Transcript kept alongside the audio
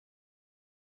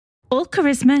All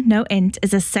Charisma, No Int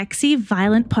is a sexy,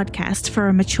 violent podcast for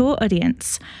a mature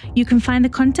audience. You can find the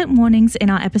content warnings in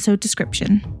our episode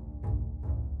description.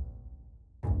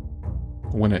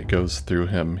 When it goes through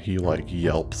him, he like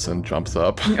yelps and jumps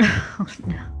up. Oh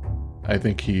no. I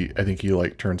think he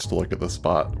like turns to look at the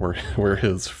spot where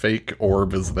his fake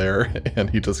orb is there, and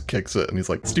he just kicks it and he's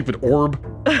like, "Stupid orb."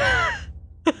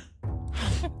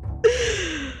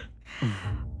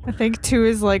 I think 2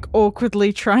 is like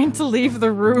awkwardly trying to leave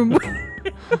the room.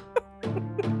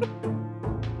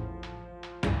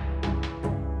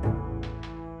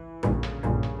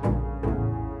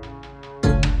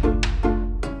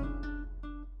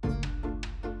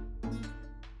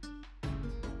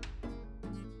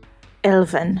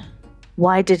 Elven.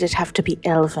 Why did it have to be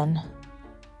Elven?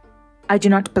 I do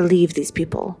not believe these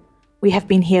people. We have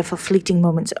been here for fleeting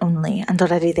moments only, and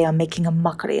already they are making a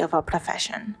mockery of our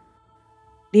profession.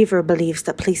 Lever believes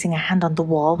that placing a hand on the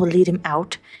wall will lead him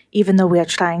out, even though we are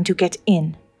trying to get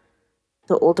in.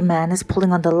 The old man is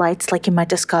pulling on the lights like he might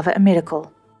discover a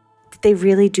miracle. Did they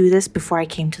really do this before I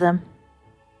came to them?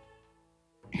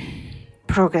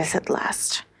 Progress at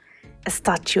last. A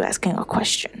statue asking a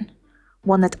question.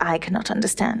 One that I cannot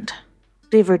understand.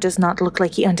 Lever does not look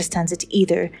like he understands it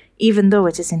either, even though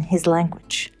it is in his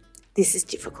language. This is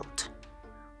difficult.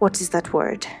 What is that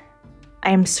word? I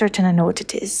am certain I know what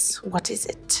it is. What is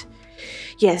it?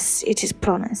 Yes, it is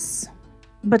promise.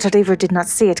 But Lever did not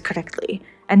say it correctly,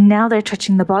 and now they're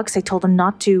touching the box I told them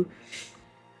not to.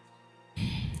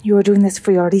 You are doing this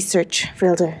for your research,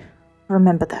 Vilder.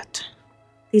 Remember that.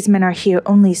 These men are here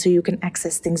only so you can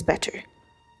access things better.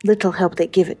 Little help they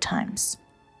give at times.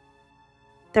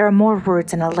 There are more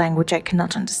words in a language I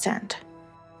cannot understand.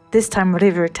 This time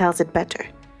River tells it better.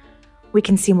 We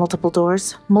can see multiple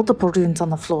doors, multiple runes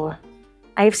on the floor.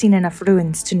 I have seen enough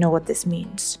ruins to know what this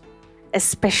means,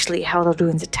 especially how the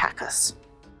ruins attack us.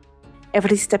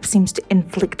 Every step seems to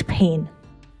inflict pain.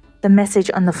 The message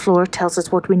on the floor tells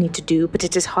us what we need to do, but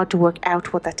it is hard to work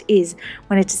out what that is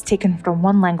when it is taken from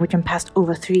one language and passed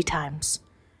over 3 times.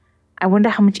 I wonder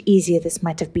how much easier this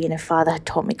might have been if Father had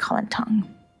taught me common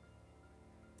tongue.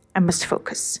 I must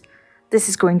focus. This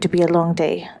is going to be a long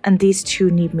day, and these 2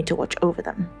 need me to watch over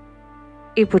them.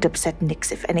 It would upset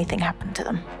Nyx if anything happened to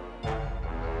them.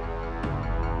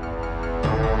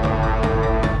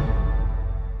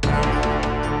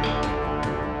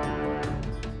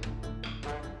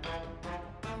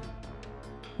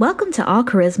 Welcome to All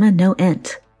Charisma, No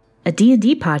Int, a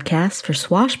D&D podcast for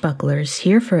swashbucklers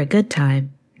here for a good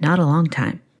time, not a long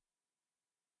time.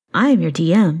 I am your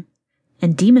DM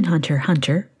and Demon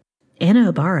Hunter, Anna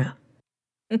Ibarra.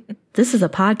 This is a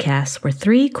podcast where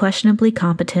 3 questionably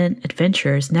competent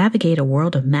adventurers navigate a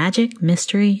world of magic,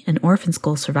 mystery, and orphan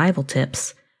school survival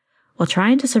tips while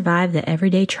trying to survive the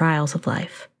everyday trials of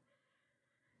life.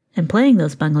 And playing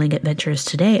those bungling adventurers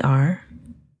today are...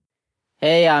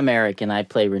 Hey, I'm Eric, and I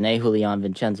play Rene Julian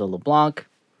Vincenzo LeBlanc,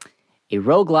 a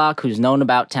roguelok who's known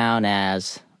about town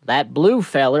as that blue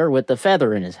feller with the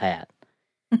feather in his hat.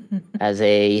 As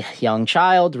a young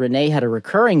child, Rene had a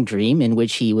recurring dream in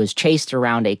which he was chased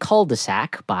around a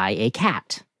cul-de-sac by a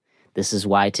cat. This is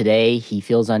why today he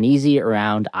feels uneasy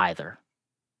around either.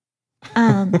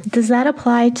 Does that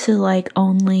apply to, like,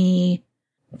 only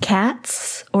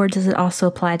cats, or does it also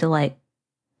apply to, like,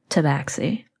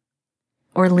 tabaxi?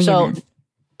 Or Leonin?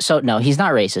 So no, he's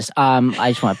not racist. I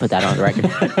just want to put that on the record.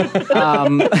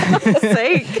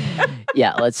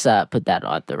 Yeah, let's put that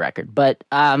on the record. But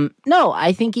no,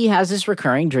 I think he has this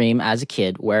recurring dream as a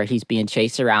kid where he's being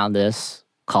chased around this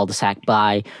cul-de-sac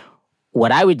by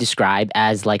what I would describe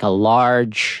as like a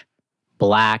large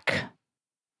black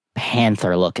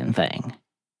panther-looking thing.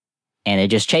 And it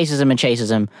just chases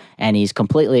him, and he's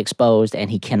completely exposed,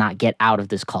 and he cannot get out of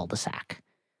this cul-de-sac.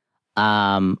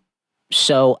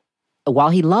 So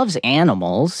while he loves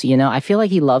animals, I feel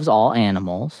like he loves all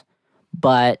animals,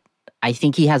 but I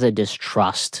think he has a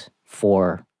distrust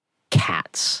for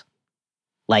cats.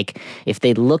 Like, if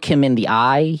they look him in the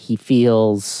eye, he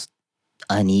feels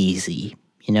uneasy.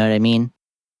 You know what I mean?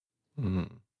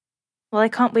 Mm-hmm. Well, I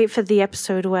can't wait for the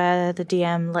episode where the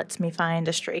DM lets me find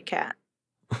a stray cat.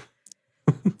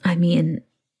 I mean,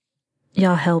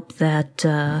 y'all help that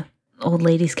old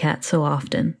lady's cat so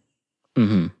often.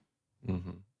 Mm-hmm.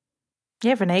 Mm-hmm.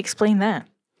 Yeah, Renee, explain that.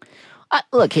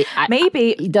 Look, he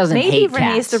doesn't hate Maybe cats.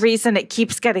 Renee's the reason it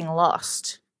keeps getting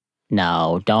lost.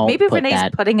 No, don't. Maybe put Renee's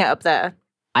that. putting it up there.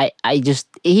 He's just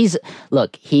a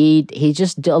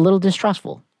little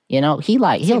distrustful. He'll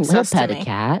pet a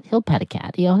cat. He'll pet a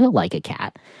cat. He'll like a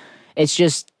cat. It's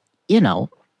just,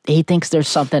 he thinks there's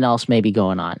something else maybe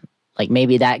going on. Like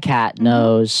maybe that cat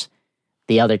knows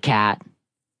the other cat.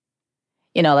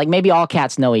 like maybe all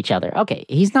cats know each other. Okay,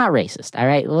 he's not racist. All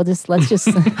right, let's just.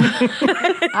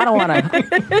 I don't want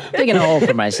to dig in a hole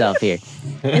for myself here.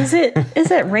 Is it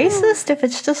racist if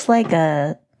it's just like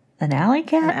an alley An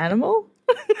cat? animal?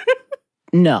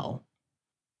 No,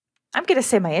 I'm going to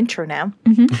say my intro now.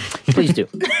 please do.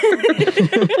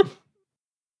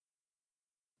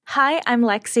 Hi, I'm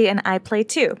Lexi and I play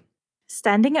 2.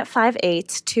 Standing at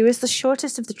 5'8", 2 is the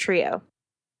shortest of the trio.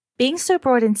 Being so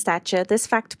broad in stature, this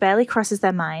fact barely crosses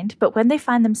their mind, but when they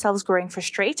find themselves growing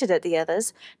frustrated at the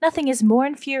others, nothing is more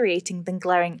infuriating than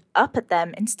glaring up at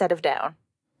them instead of down.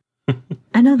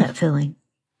 I know that feeling.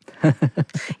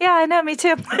 Yeah, I know, me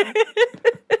too.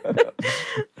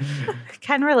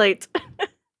 Can relate.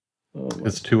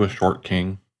 Is 2 a short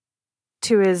king?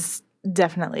 2 is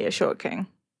definitely a short king.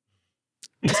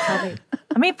 I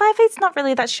mean, 5'8's not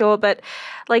really that short, but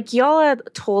like y'all are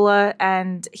taller,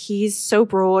 and he's so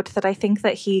broad that I think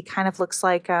that he kind of looks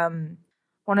like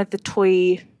one of the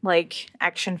toy like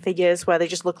action figures where they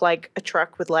just look like a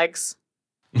truck with legs.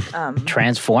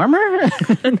 Transformer?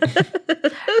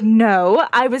 No,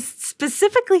 I was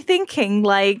specifically thinking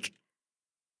like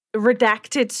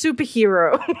redacted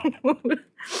superhero.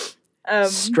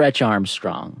 Stretch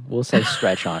Armstrong. We'll say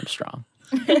Stretch Armstrong.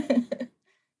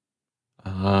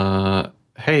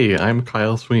 Hey, I'm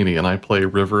Kyle Sweeney, and I play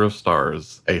River of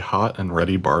Stars, a hot and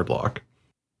ready bardlock.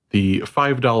 The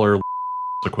 $5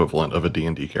 equivalent of a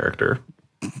D&D character.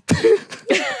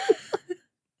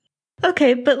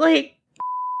 Okay, but like,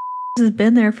 has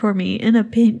been there for me in a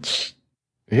pinch.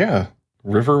 Yeah,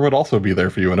 River would also be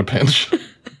there for you in a pinch.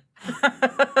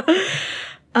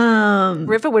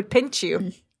 River would pinch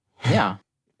you. Yeah,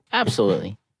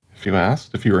 absolutely. If you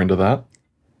asked, if you were into that.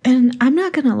 And I'm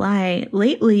not gonna lie,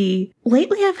 lately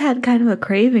I've had kind of a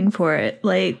craving for it.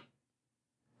 Like,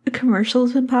 the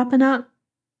commercial's been popping up,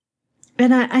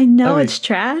 and I know it's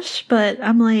trash, but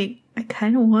I'm like, I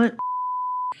kind of want.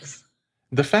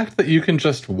 The fact that you can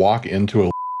just walk into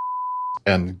a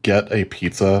and get a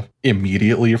pizza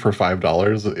immediately for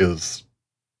 $5 is.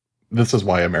 This is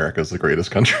why America is the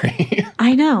greatest country.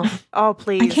 I know. Oh,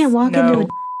 please. I can't walk no. into a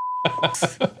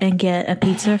and get a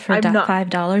pizza for I'm not-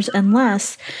 $5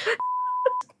 unless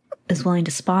is willing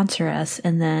to sponsor us,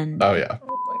 and then Oh, yeah.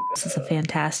 this is a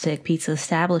fantastic pizza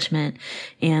establishment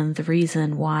and the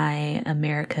reason why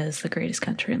America is the greatest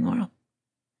country in the world.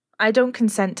 I don't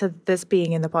consent to this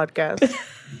being in the podcast.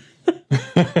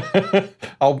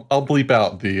 I'll bleep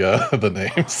out the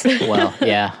names. Well,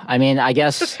 yeah. I mean, I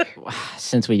guess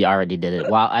since we already did it,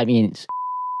 well, I mean,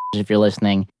 if you're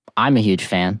listening, I'm a huge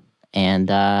fan. And,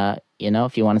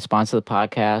 if you want to sponsor the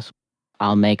podcast,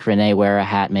 I'll make Renee wear a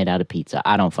hat made out of pizza.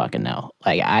 I don't fucking know.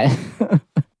 Like,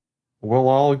 We'll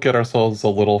all get ourselves a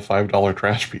little $5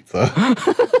 trash pizza.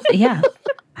 Yeah.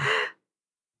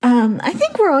 I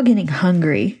think we're all getting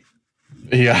hungry.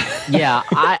 Yeah.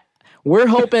 Yeah, we're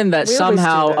hoping that We always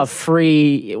somehow do this.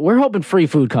 we're hoping free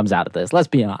food comes out of this. Let's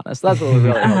be honest. That's what we're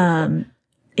really hoping for.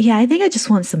 Yeah, I think I just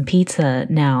want some pizza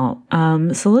now.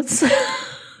 So let's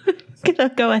gonna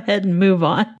go ahead and move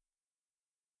on.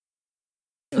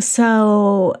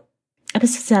 So,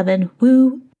 episode 7,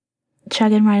 woo,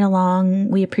 chugging right along.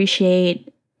 We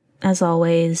appreciate, as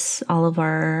always, all of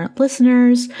our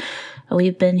listeners.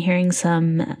 We've been hearing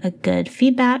some good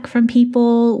feedback from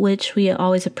people, which we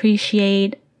always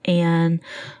appreciate. And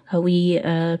we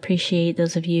appreciate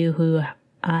those of you who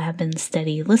have been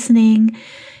steady listening,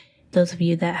 those of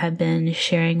you that have been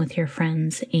sharing with your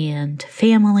friends and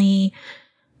family,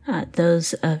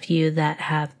 those of you that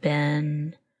have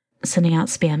been sending out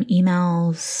spam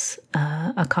emails,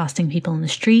 accosting people in the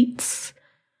streets,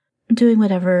 doing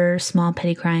whatever small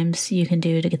petty crimes you can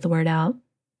do to get the word out.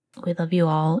 We love you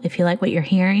all. If you like what you're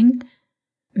hearing,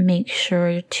 make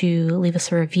sure to leave us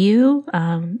a review.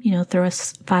 Throw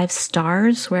us 5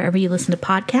 stars wherever you listen to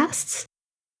podcasts.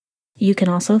 You can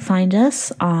also find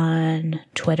us on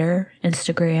Twitter,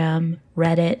 Instagram,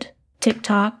 Reddit,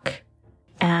 TikTok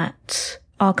at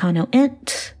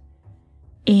allkanoint.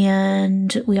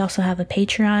 And we also have a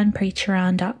Patreon,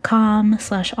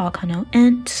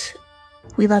 patreon.com/allkanoint.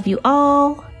 We love you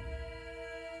all.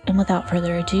 And without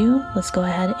further ado, let's go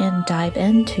ahead and dive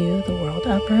into the world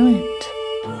of Ruined.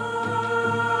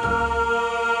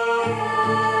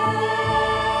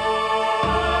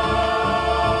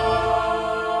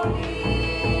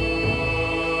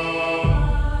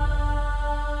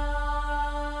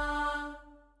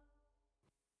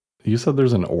 You said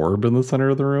there's an orb in the center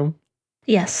of the room?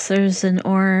 Yes, there's an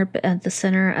orb at the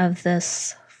center of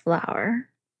this flower.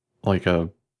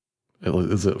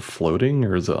 Is it floating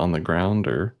or is it on the ground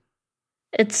or?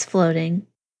 It's floating.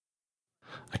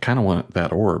 I kind of want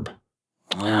that orb.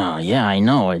 Oh, yeah, I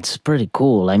know. It's pretty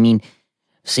cool. I mean,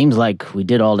 seems like we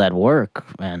did all that work,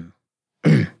 and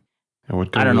It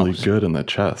would go I don't really know. good in the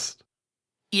chest.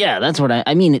 Yeah, that's what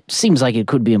I mean. It seems like it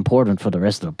could be important for the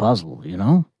rest of the puzzle, you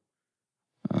know?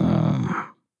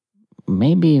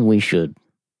 Maybe we should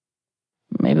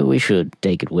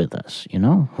take it with us, you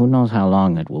know? Who knows how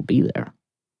long it will be there.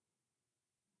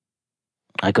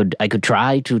 I could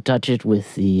try to touch it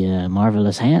with the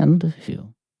marvelous hand if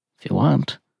you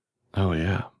want. Oh,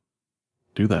 yeah.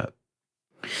 Do that.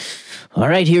 All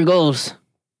right, here goes.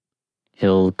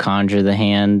 He'll conjure the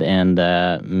hand and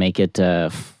make it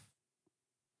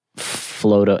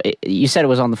float. You said it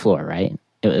was on the floor, right?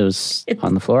 It was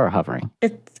on the floor or hovering?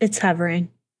 It's hovering.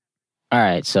 All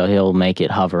right, so he'll make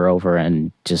it hover over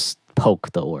and just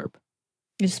poke the orb.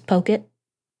 You just poke it.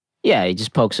 Yeah, he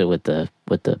just pokes it with the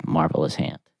marvelous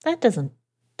hand. That doesn't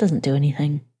do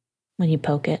anything when you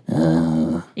poke it.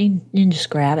 Uh, You can just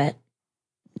grab it.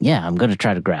 yeah, I'm gonna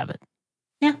try to grab it.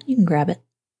 Yeah, you can grab it.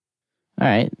 All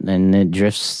right, then it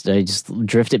drifts. I just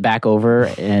drift it back over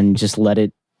and just let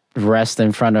it rest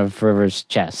in front of River's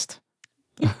chest.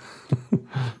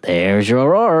 There's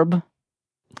your orb.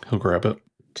 He'll grab it.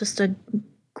 Just a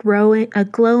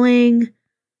glowing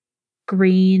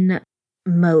green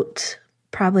mote,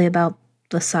 probably about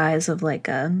the size of like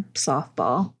a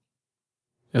softball.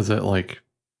 Is it like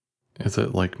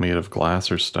made of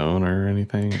glass or stone or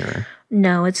anything? Or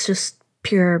No, it's just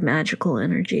pure magical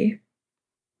energy.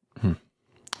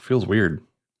 feels weird.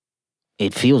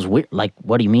 It feels weird. Like,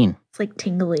 what do you mean? It's like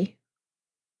tingly.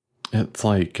 It's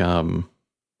like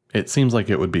it seems like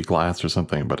it would be glass or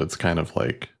something, but it's kind of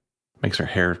like makes her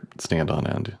hair stand on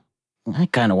end. I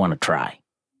kind of want to try.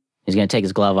 He's gonna take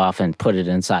his glove off and put it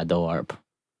inside the orb.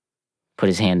 Put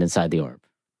his hand inside the orb.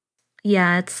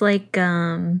 Yeah, it's like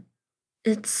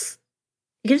it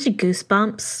gives you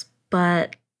goosebumps,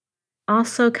 but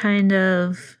also kind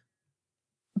of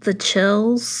the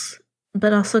chills,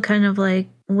 but also kind of like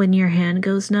when your hand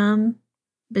goes numb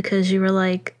because you were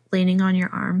like leaning on your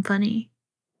arm funny.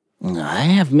 I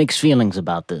have mixed feelings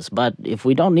about this, but if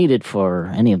we don't need it for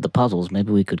any of the puzzles,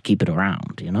 maybe we could keep it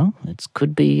around, you know? It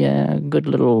could be a good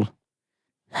little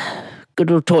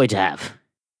toy to have.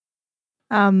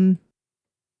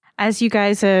 As you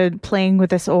guys are playing with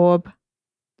this orb,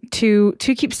 two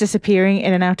keeps disappearing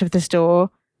in and out of this door.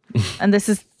 And this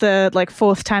is the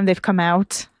fourth time they've come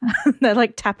out. They're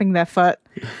like tapping their foot.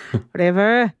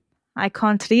 Whatever. I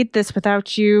can't read this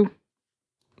without you.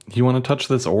 You want to touch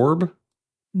this orb?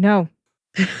 No.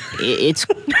 It's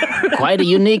quite a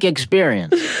unique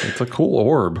experience. It's a cool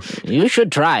orb. You should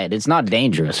try it. It's not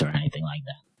dangerous or anything like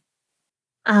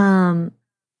that.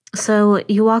 So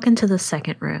you walk into the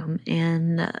second room,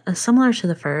 and similar to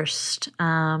the first,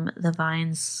 the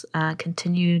vines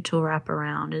continue to wrap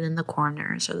around, and in the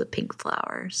corners are the pink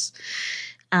flowers.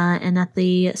 And at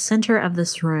the center of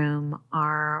this room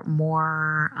are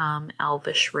more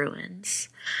elvish ruins.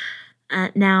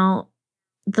 Now,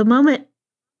 the moment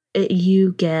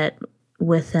you get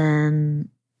within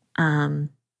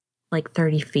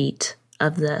 30 feet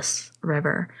of this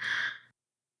river,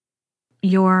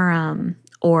 your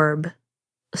orb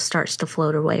starts to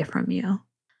float away from you.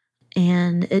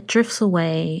 And it drifts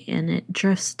away, and it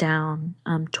drifts down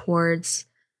towards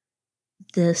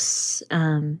this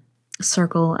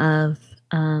circle of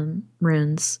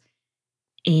runes.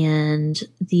 And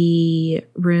the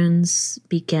runes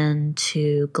begin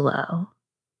to glow.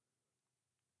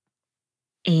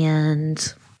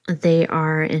 And they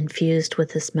are infused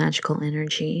with this magical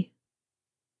energy.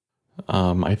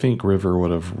 I think River would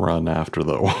have run after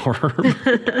the orb.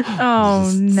 Oh,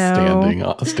 Just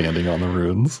no. Standing on the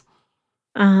runes.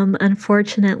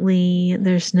 Unfortunately,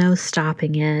 there's no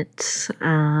stopping it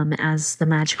as the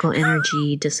magical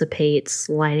energy dissipates,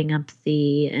 lighting up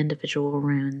the individual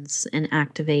runes and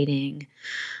activating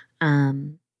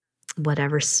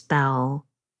whatever spell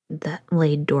that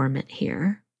laid dormant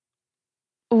here.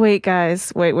 Wait,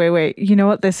 guys. Wait. You know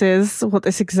what this is? What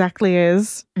this exactly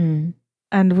is? Mm.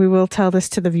 And we will tell this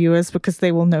to the viewers because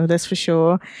they will know this for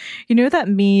sure. You know that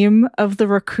meme of the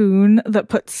raccoon that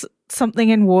puts something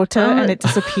in water and it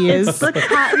disappears? It's the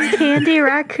cotton candy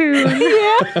raccoon.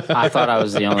 Yeah. I thought I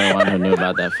was the only one who knew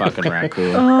about that fucking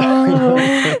raccoon. Oh,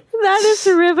 that is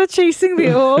the river chasing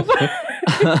the orb.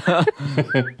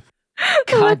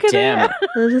 God Look at damn it.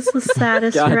 That is the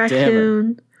saddest God damn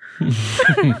it.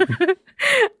 raccoon.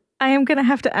 I am going to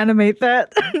have to animate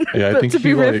that. Yeah, I but think to be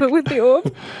he, river like- with the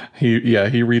orb.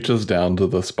 He reaches down to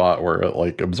the spot where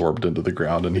it absorbed into the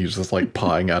ground, and he's just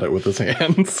pawing at it with his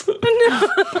hands.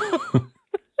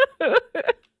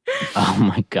 Oh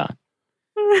my god.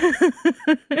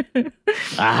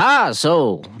 Aha!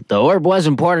 So the orb was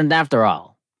important after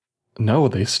all. No,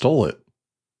 they stole it.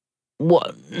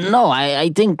 What? No,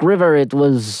 I think River. It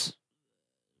was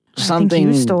something. I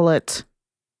think you stole it.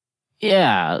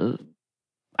 Yeah,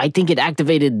 I think it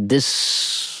activated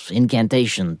this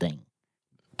incantation thing.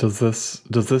 Does this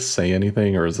say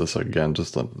anything, or is this again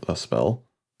just a spell?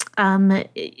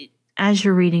 As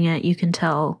you're reading it, you can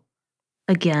tell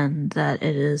again that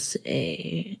it is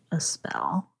a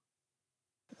spell.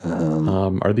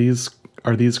 Are these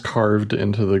carved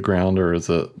into the ground, or is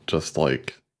it just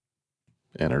like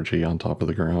energy on top of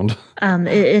the ground?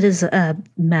 It is a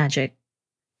magic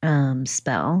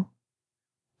spell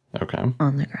Okay.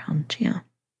 on the ground. Yeah.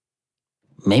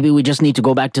 Maybe we just need to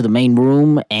go back to the main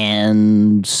room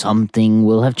and something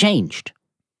will have changed.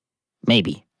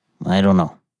 Maybe. I don't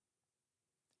know.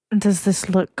 Does this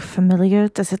look familiar?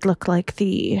 Does it look like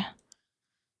in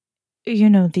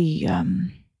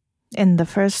the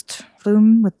first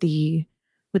room with the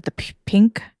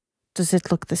pink? Does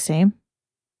it look the same?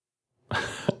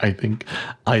 I think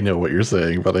I know what you're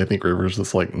saying, but I think River's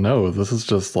just like, no, this is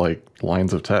just like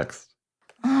lines of text.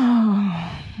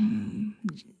 Oh,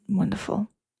 wonderful.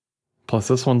 Plus,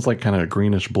 this one's like kind of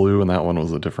greenish blue, and that one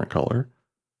was a different color.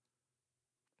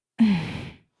 Yeah,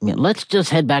 let's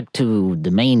just head back to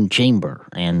the main chamber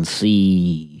and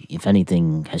see if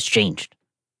anything has changed.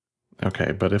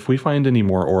 Okay, but if we find any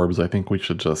more orbs, I think we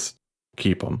should just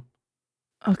keep them.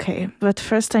 Okay, but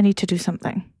first I need to do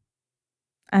something.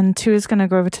 And 2 is going to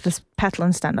go over to this petal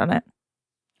and stand on it.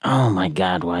 Oh my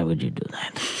god, why would you do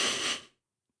that?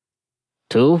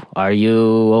 2, are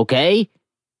you okay?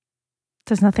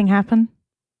 Does nothing happen?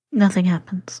 Nothing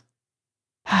happens.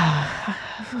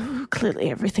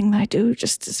 Clearly everything that I do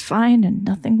just is fine and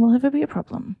nothing will ever be a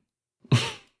problem.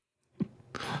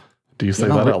 Do you say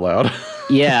that out loud?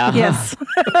 Yeah. Yes.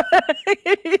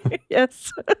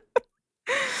 Yes.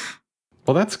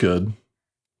 Well, that's good.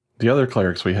 The other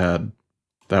clerics we had,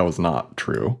 that was not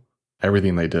true.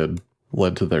 Everything they did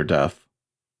led to their death.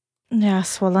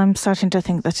 Yes, well, I'm starting to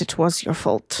think that it was your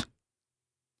fault.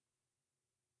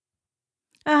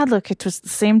 Look, it was the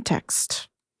same text.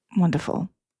 Wonderful.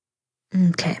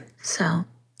 Okay, so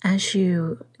as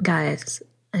you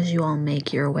all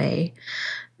make your way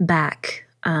back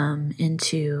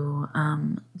into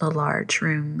the large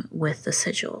room with the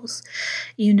sigils,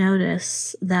 you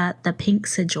notice that the pink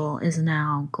sigil is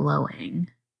now glowing.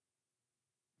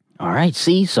 All right,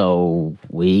 see, so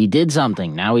we did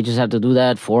something. Now we just have to do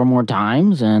that 4 more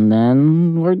times and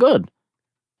then we're good.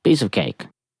 Piece of cake.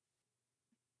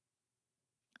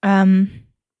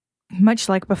 Much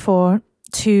like before,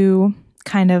 2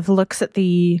 kind of looks at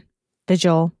the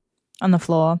vigil on the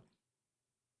floor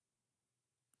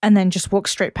and then just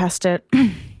walks straight past it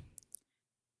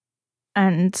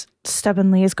and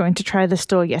stubbornly is going to try this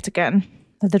door yet again.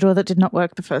 The door that did not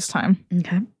work the first time.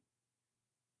 Okay.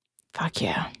 Fuck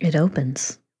yeah. It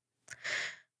opens.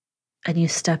 And you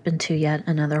step into yet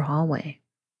another hallway.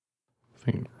 I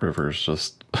think River's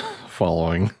just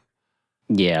following.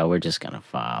 Yeah, we're just gonna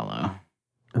follow.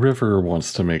 River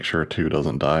wants to make sure 2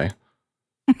 doesn't die.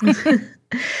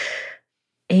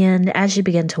 And as you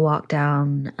begin to walk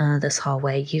down this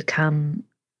hallway, you come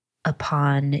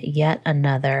upon yet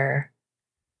another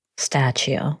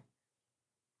statue.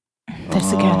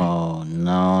 This again. Oh,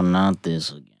 no, not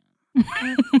this again.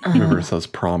 River says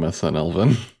promise in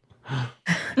Elven.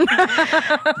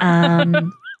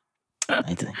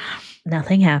 I think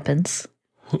Nothing happens.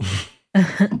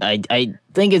 I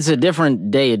think it's a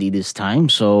different deity this time,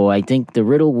 so I think the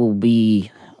riddle will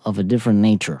be of a different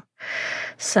nature.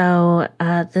 So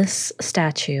this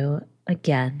statue,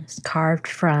 again, is carved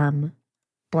from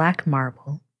black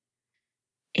marble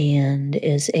and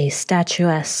is a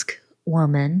statuesque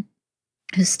woman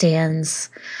who stands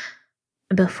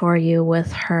before you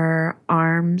with her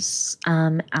arms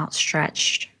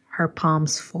outstretched, her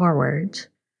palms forward,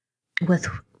 with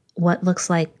what looks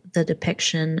like the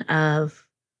depiction of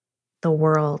the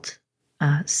world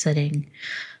sitting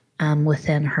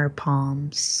within her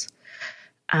palms.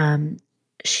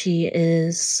 She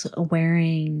is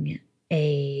wearing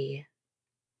a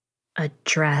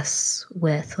dress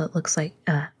with what looks like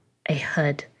a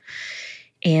hood,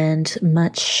 and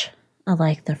much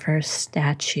like the first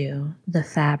statue, the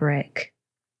fabric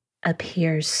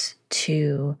appears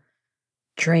to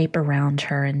drape around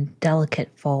her in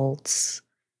delicate folds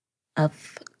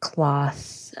of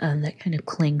cloth that kind of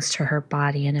clings to her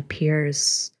body and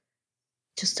appears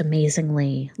just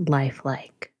amazingly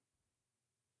lifelike.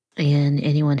 And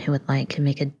anyone who would like can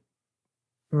make a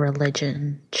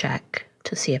religion check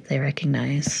to see if they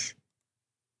recognize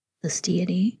this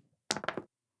deity.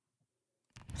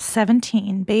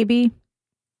 17, baby.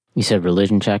 You said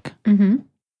religion check? Mm-hmm.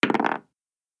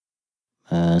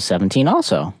 17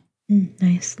 also.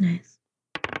 Nice.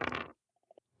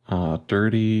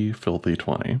 Dirty, filthy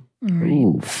 20. All right.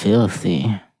 Ooh,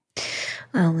 filthy.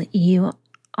 You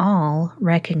all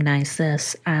recognize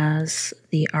this as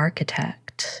the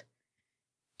architect.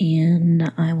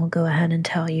 And I will go ahead and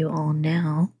tell you all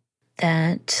now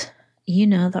that you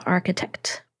know the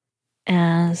architect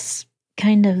as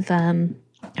kind of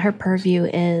her purview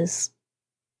is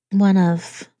one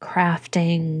of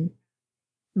crafting,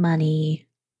 money,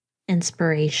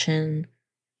 inspiration,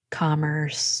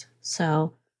 commerce.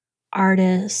 So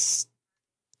artists,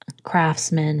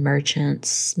 craftsmen, merchants,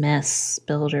 smiths,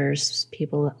 builders,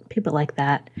 people like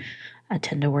that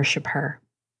tend to worship her.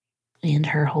 And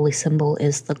her holy symbol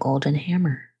is the golden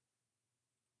hammer.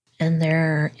 And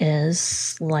there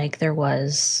is, like there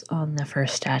was on the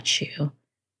first statue,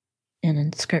 an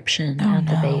inscription at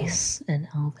the base in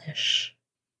Elvish.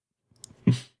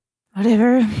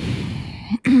 Whatever.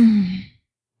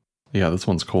 Yeah, this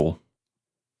one's cool.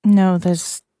 No,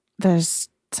 there's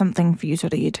something for you to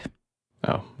read.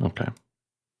 Oh, okay.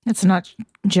 It's not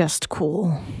just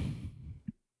cool.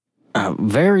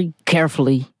 Very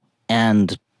carefully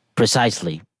and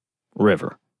precisely,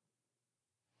 River.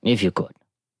 If you could.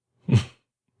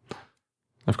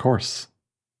 Of course.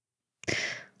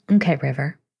 Okay,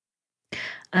 River.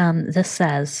 This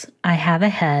says, I have a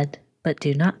head, but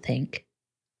do not think.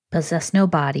 Possess no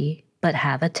body, but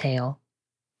have a tail.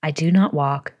 I do not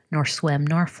walk, nor swim,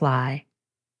 nor fly.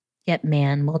 Yet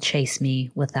man will chase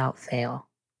me without fail.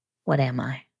 What am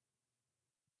I?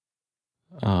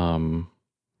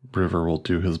 River will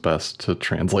do his best to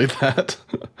translate that.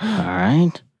 All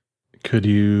right. Could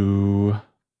you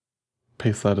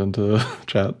paste that into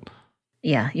chat?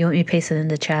 Yeah, you want me to paste it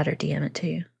into chat or DM it to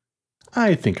you?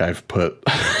 I think I've put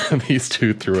these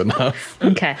two through enough.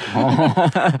 Okay.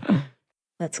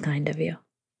 That's kind of you.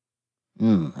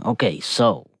 Okay,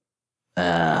 so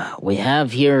we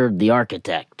have here the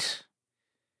architect.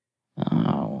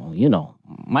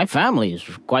 My family is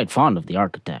quite fond of the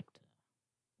architect.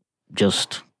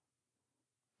 Just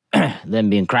them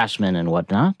being craftsmen and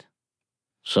whatnot.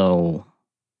 So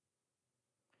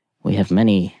we have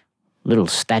many little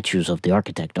statues of the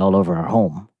architect all over our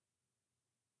home.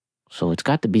 So it's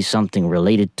got to be something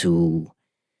related to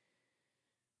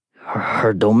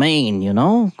her domain,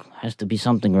 Has to be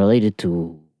something related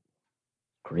to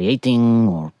creating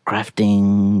or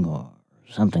crafting or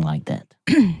something like that.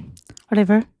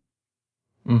 Whatever.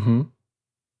 Mm-hmm.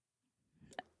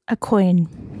 A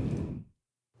coin.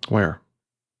 Where?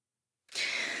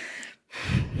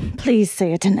 Please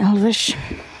say it in Elvish.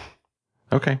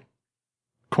 Okay.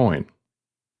 Coin.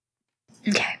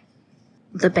 Okay.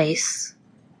 The base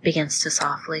begins to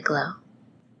softly glow,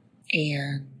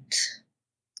 and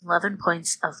 11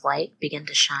 points of light begin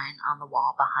to shine on the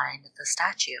wall behind the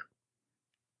statue.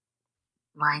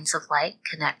 Lines of light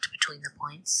connect between the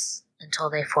points until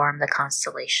they form the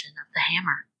constellation of the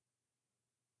hammer.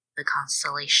 The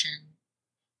constellation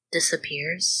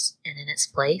disappears, and in its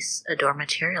place, a door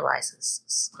materializes,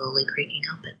 slowly creaking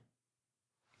open.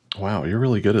 Wow, you're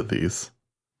really good at these.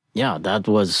 Yeah, that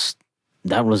was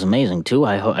amazing too.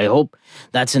 I hope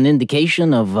that's an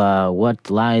indication of what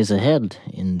lies ahead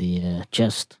in the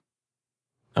chest.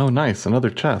 Oh, nice. Another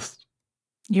chest.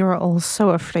 You're all so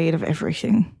afraid of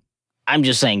everything. I'm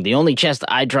just saying, the only chest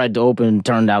I tried to open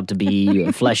turned out to be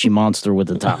a fleshy monster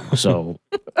with a tongue. So,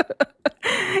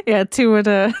 yeah, two would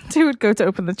go to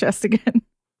open the chest again.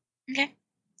 Okay.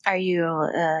 Are you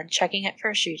checking it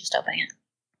first, or are you just opening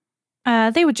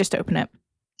it? They would just open it.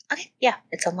 Okay, yeah,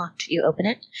 it's unlocked. You open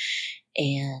it,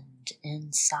 and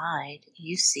inside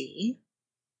you see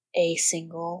a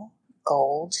single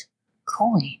gold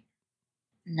coin.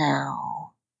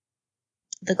 Now,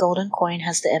 the golden coin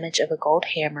has the image of a gold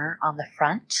hammer on the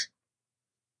front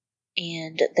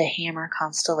and the hammer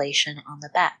constellation on the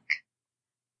back.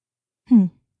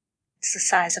 It's the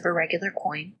size of a regular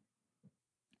coin.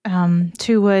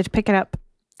 Two would pick it up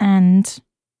and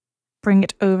bring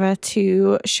it over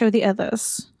to show the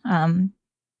others.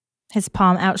 His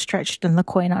palm outstretched and the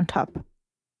coin on top.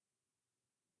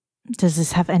 Does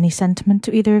this have any sentiment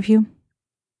to either of you?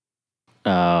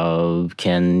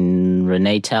 Can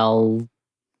Renee tell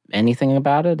anything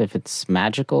about it? If it's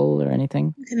magical or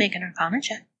anything? You can make an Arcana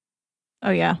check.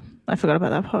 Oh yeah, I forgot about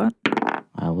that part.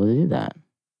 I will do that.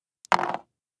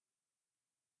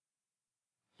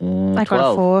 I 12.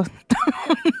 got a 4.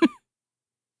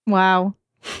 Wow.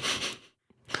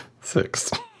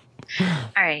 6. All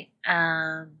right.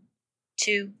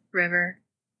 2, River.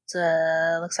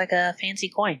 Looks like a fancy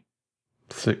coin.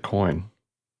 Sick coin.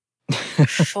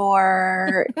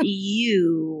 For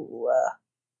you,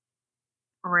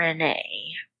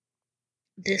 Renee,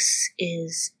 this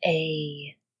is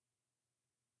a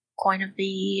coin of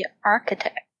the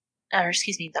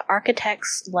the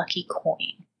architect's lucky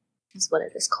coin is what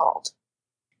it is called.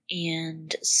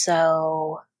 And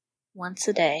so once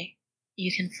a day,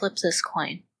 you can flip this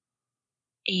coin,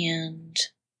 and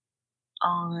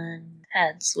on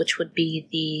heads, which would be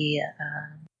the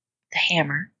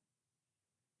hammer,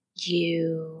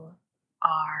 you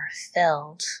are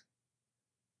filled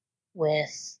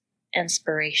with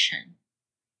inspiration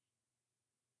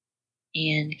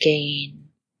and gain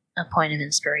a point of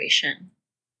inspiration.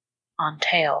 On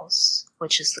tails,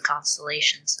 which is the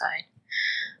constellation side,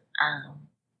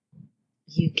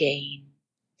 you gain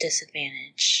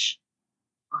disadvantage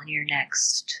on your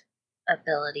next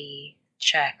ability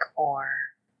check or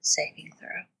saving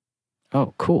throw.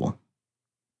 Oh, cool.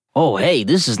 Oh, hey,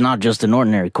 this is not just an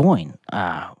ordinary coin.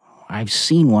 I've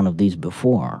seen one of these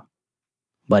before.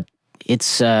 But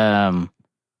it's, it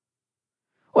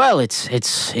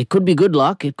could be good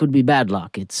luck, it could be bad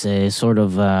luck. It's a sort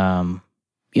of, a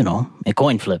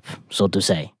coin flip, so to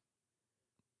say.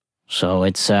 So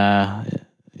it's, you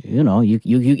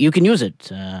can use it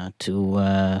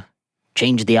to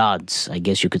change the odds, I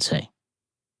guess you could say.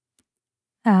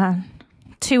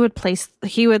 He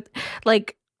would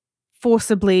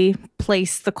forcibly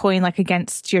place the coin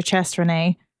against your chest,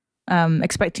 Renee,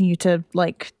 expecting you to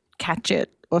catch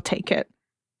it or take it.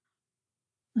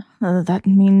 That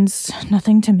means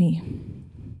nothing to me.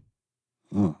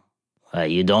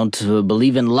 You don't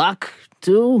believe in luck,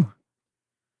 too?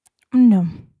 No.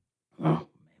 Oh,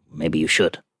 maybe you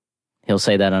should. He'll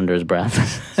say that under his breath.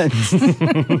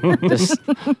 Just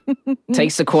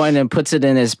takes the coin and puts it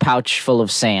in his pouch full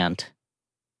of sand.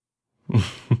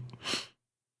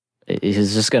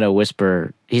 He's just going to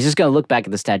whisper. He's just going to look back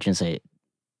at the statue and say,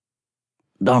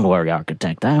 "Don't worry,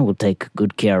 architect. I will take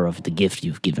good care of the gift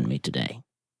you've given me today.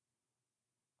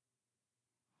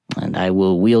 And I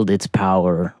will wield its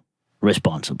power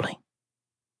responsibly."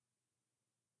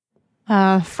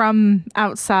 From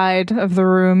outside of the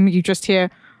room, you just hear,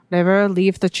 "River,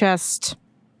 leave the chest."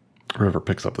 River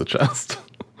picks up the chest.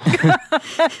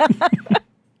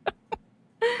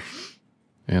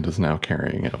 And is now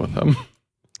carrying it with him.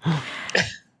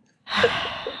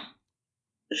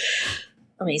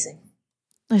 Amazing.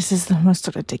 This is the most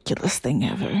ridiculous thing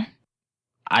ever.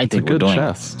 I think we're doing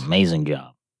an amazing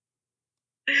job.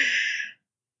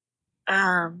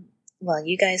 Well,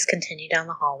 you guys continue down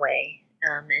the hallway,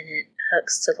 and it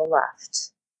hooks to the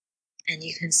left. And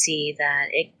you can see that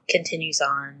it continues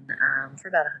on for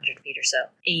about 100 feet or so.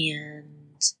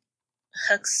 And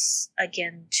hooks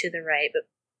again to the right, but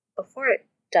before it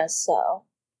does so,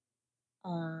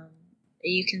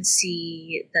 you can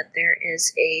see that there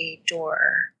is a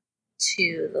door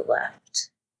to the left.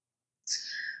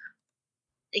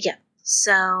 Yeah,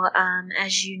 so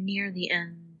as you near the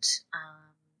end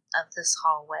of this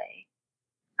hallway,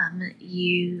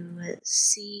 you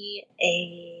see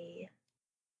a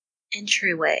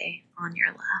entryway on your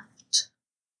left.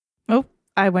 Oh,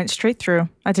 I went straight through.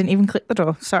 I didn't even click the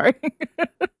door. Sorry.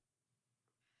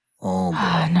 Oh,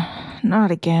 no, not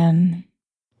again.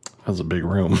 That's a big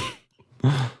room.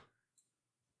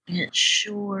 It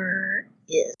sure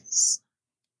is.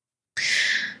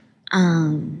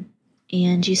 And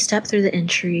you step through the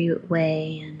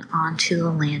entryway and onto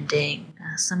the landing,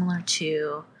 similar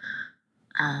to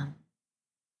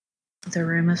the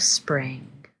Room of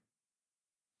Spring.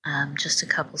 Just a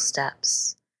couple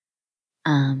steps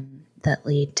that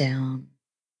lead down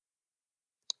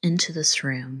into this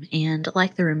room. And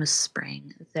like the Room of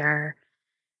Spring, there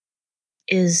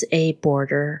is a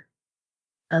border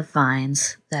of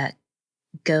vines that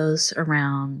goes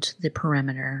around the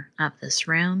perimeter of this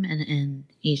room, and in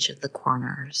each of the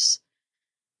corners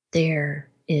there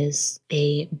is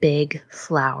a big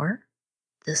flower,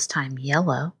 this time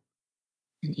yellow,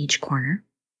 in each corner.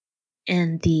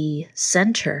 In the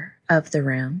center of the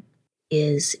room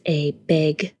is a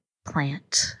big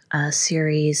plant, a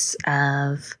series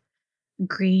of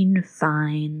green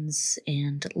vines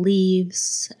and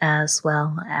leaves, as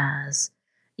well as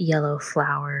yellow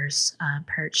flowers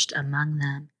perched among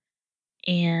them,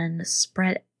 and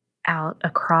spread out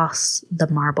across the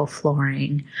marble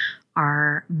flooring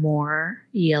are more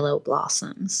yellow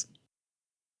blossoms.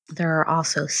 There are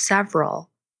also several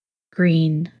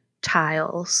green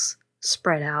tiles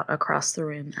spread out across the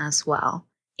room as well,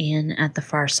 and at the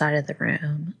far side of the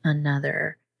room,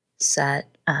 another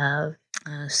set of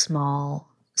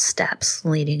small steps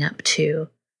leading up to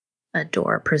a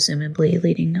door, presumably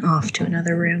leading off to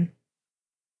another room.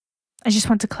 I just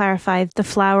want to clarify the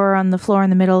flower on the floor in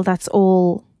the middle, that's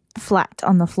all flat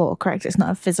on the floor, correct? It's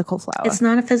not a physical flower. It's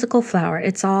not a physical flower.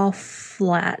 It's all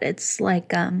flat. It's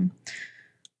like a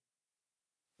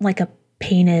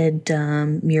painted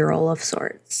mural of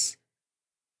sorts.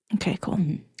 Okay, cool.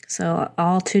 Mm-hmm. So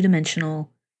all 2-dimensional.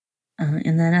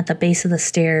 And then at the base of the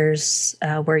stairs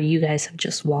where you guys have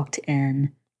just walked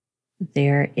in,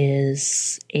 there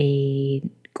is a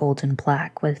golden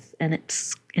plaque with an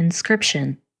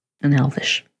inscription in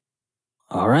Elvish.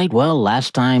 All right, well,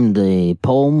 last time the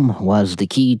poem was the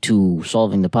key to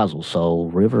solving the puzzle, so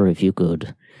River, if you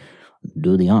could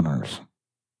do the honors.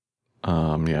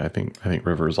 Yeah, I think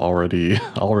River's already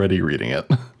reading it.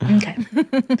 Okay.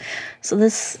 So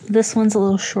this one's a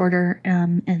little shorter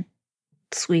and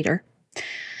sweeter.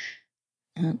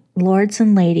 Lords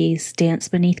and ladies dance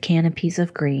beneath canopies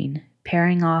of green,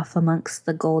 pairing off amongst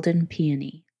the golden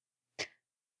peony.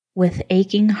 With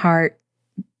aching heart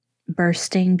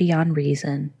bursting beyond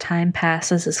reason, time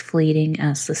passes as fleeting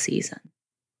as the season.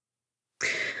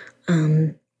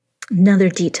 Another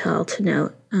detail to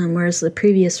note, whereas the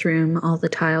previous room, all the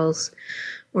tiles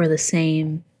were the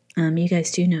same, you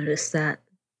guys do notice that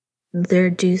there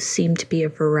do seem to be a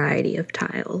variety of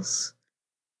tiles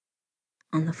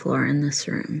on the floor in this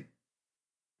room.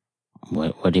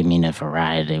 What do you mean a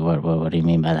variety? What do you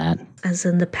mean by that? As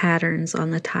in the patterns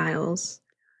on the tiles.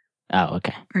 Oh,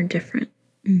 okay. Are different.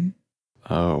 Mm-hmm.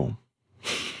 Oh.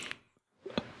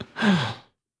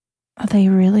 Are they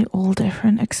really all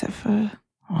different except for...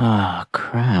 Oh,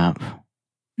 crap.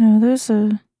 No, there's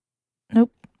a...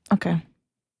 Nope. Okay.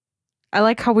 I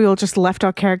like how we all just left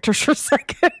our characters for a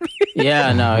second.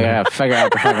 Yeah, no, I gotta figure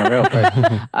out the fucking real quick.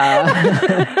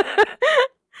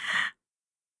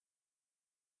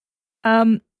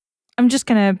 I'm just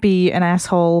gonna be an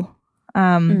asshole.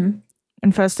 And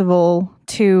first of all,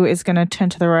 2 is gonna turn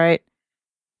to the right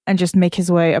and just make his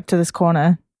way up to this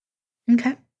corner.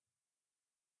 Okay.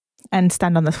 And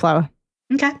stand on this flower.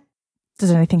 Okay.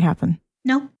 Does anything happen?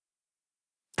 No.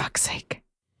 Fuck's sake.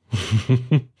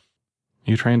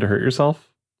 You trying to hurt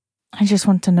yourself? I just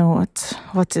want to know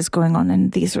what is going on in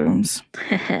these rooms.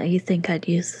 You think I'd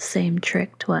use the same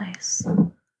trick twice?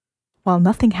 Well,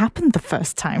 nothing happened the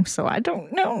first time, so I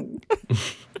don't know.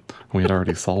 We had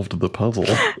already solved the puzzle.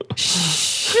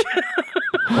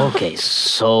 Okay,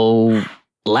 so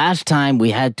last time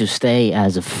we had to stay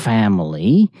as a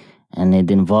family, and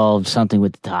it involved something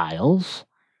with the tiles.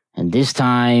 And this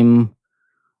time,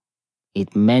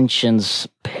 it mentions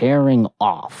pairing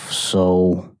off.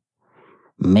 So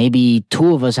maybe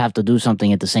 2 of us have to do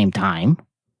something at the same time.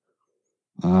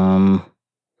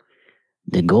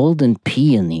 The golden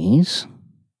peonies.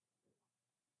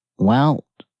 Well,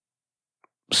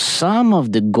 some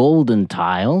of the golden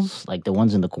tiles, like the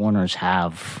ones in the corners,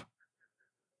 have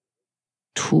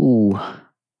 2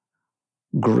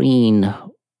 green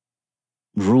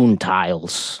rune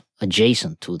tiles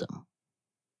adjacent to them.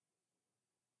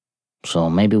 So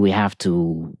maybe we have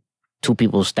to 2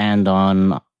 people stand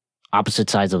on opposite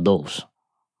sides of those.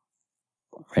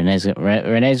 Renee's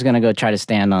gonna go try to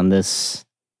stand on this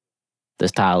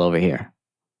tile over here.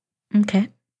 Okay.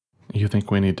 You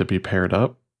think we need to be paired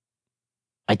up?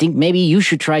 I think maybe you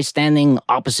should try standing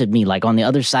opposite me, like on the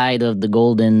other side of the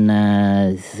golden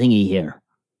thingy here.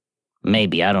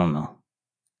 Maybe, I don't know.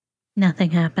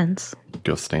 Nothing happens.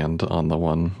 Go stand on the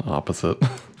one opposite.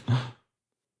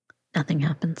 Nothing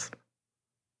happens.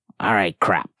 All right,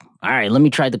 crap. All right, let me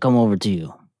try to come over to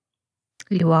you.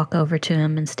 You walk over to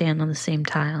him and stand on the same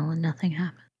tile and nothing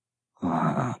happens.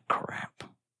 Oh, crap.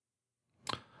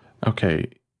 Okay,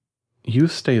 you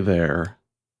stay there.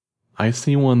 I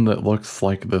see one that looks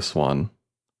like this one.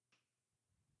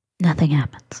 Nothing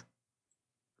happens.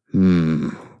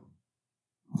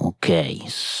 Okay,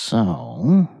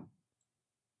 so...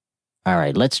 All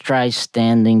right, let's try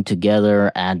standing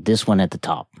together at this one at the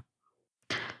top.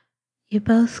 You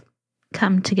both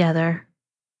come together,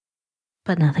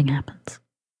 but nothing happens.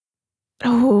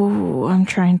 Oh, I'm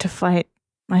trying to fight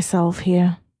myself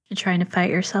here. You're trying to fight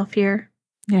yourself here?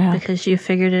 Yeah. Because you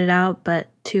figured it out, but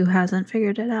 2 hasn't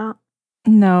figured it out?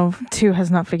 No, 2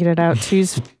 has not figured it out.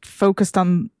 2's focused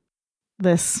on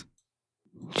this.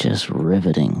 Just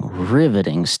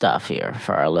riveting stuff here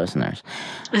for our listeners.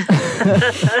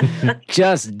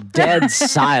 Just dead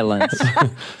silence.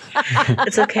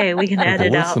 It's okay, we can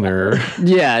edit out.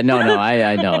 Yeah, no,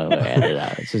 I know. Edit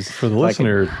out. It's just for the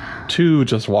listener, 2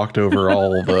 just walked over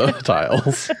all the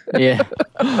tiles. Yeah.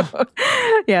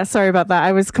 Yeah, sorry about that.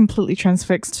 I was completely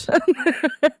transfixed.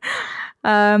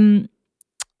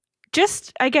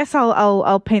 Just, I guess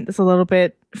I'll paint this a little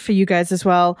bit for you guys as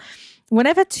well.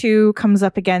 whenever 2 comes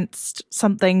up against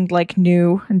something like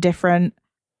new and different,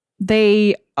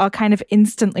 they are kind of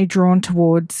instantly drawn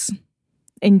towards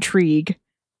intrigue.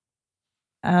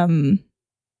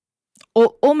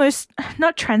 Almost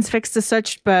not transfixed as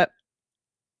such, but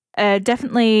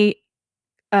definitely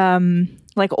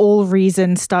like all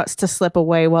reason starts to slip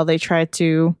away while they try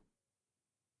to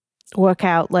work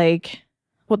out like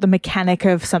what the mechanic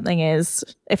of something is,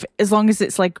 as long as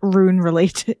it's like ruin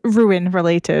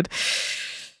related.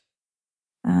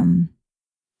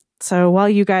 So while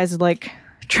you guys are like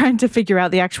trying to figure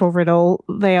out the actual riddle,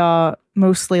 they are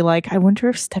mostly like, I wonder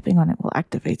if stepping on it will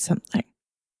activate something.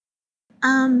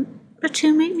 But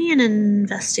to make me an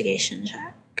investigation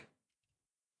check.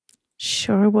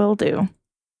 Sure will do.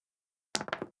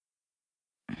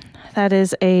 That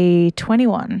is a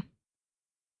 21.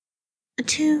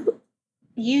 To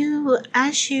you,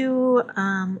 as you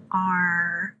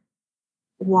are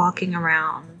walking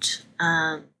around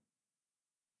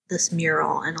this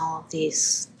mural and all of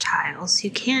these tiles,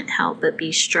 you can't help but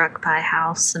be struck by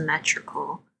how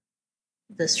symmetrical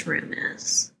this room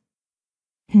is.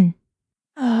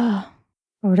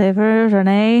 Whatever,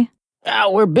 Renee.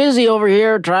 We're busy over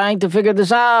here trying to figure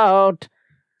this out.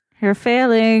 You're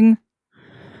failing.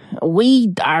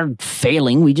 We are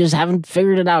failing. We just haven't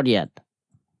figured it out yet.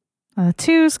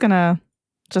 2's gonna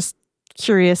just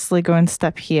curiously go and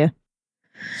step here.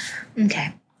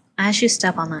 Okay. As you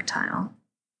step on that tile,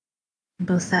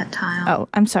 both that tile. Oh,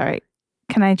 I'm sorry.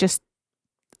 Can I just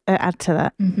add to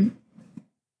that? Mm-hmm.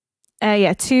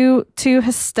 Yeah, 2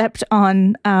 has stepped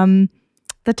on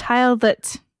the tile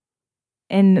that,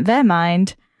 in their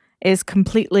mind, is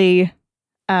completely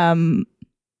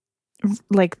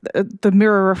like the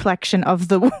mirror reflection of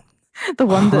the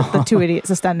one that the 2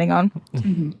 idiots are standing on.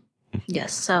 Mm-hmm.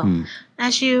 Yes. So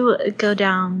as you go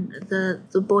down,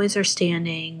 the boys are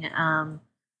standing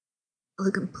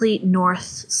the complete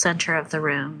north center of the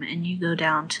room, and you go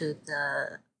down to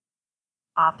the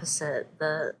opposite,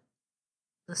 the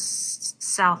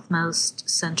southmost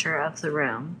center of the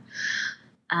room.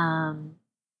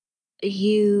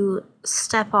 You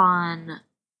step on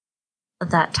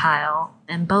that tile,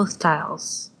 and both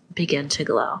tiles begin to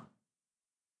glow.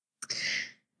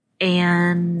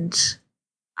 And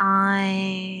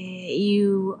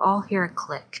you all hear a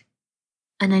click,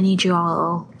 and I need you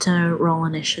all to roll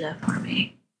initiative for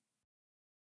me.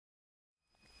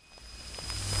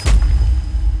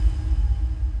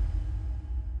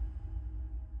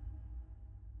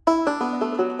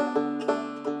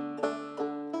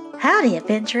 Howdy,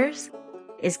 adventurers.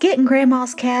 Is getting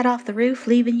Grandma's cat off the roof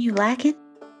leaving you lacking?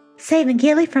 Saving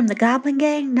Gilly from the Goblin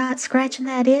Gang not scratching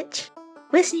that itch?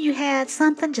 Wishing you had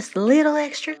something just a little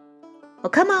extra? Well,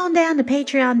 come on down to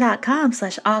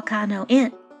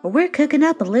patreon.com/allkinoint, where we're cooking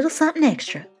up a little something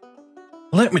extra.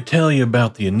 Let me tell you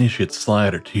about the Initiate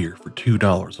Slider tier for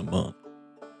 $2 a month.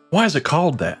 Why is it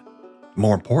called that?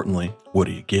 More importantly, what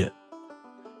do you get?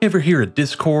 Ever hear of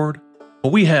Discord?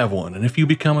 Well, we have one, and if you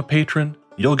become a patron,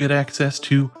 you'll get access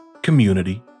to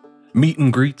community, meet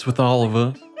and greets with all of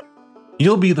us.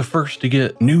 You'll be the first to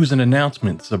get news and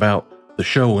announcements about the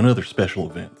show and other special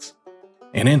events.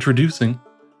 And introducing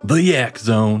the Yak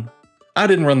Zone. I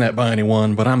didn't run that by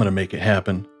anyone, but I'm going to make it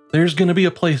happen. There's going to be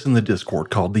a place in the Discord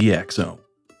called the Yak Zone.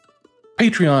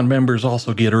 Patreon members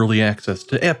also get early access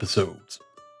to episodes.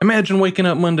 Imagine waking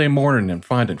up Monday morning and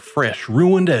finding fresh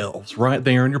ruined elves right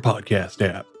there in your podcast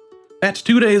app. That's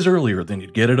 2 days earlier than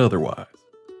you'd get it otherwise.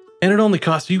 And it only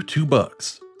costs you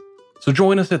 $2. So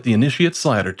join us at the Initiate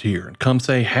Slider tier and come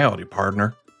say howdy,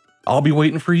 partner. I'll be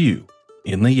waiting for you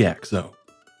in the Yak Zone.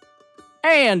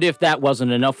 And if that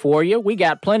wasn't enough for you, we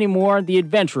got plenty more at the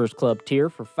Adventurers Club tier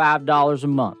for $5 a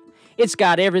month. It's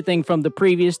got everything from the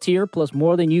previous tier, plus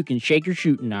more than you can shake your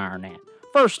shooting iron at.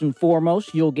 First and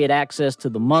foremost, you'll get access to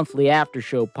the monthly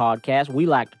after-show podcast we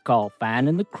like to call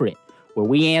Finding the Crit, where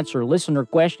we answer listener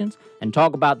questions and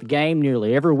talk about the game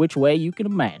nearly every which way you can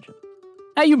imagine.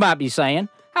 Now you might be saying,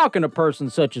 how can a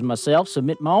person such as myself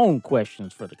submit my own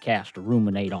questions for the cast to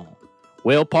ruminate on?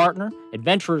 Well, partner,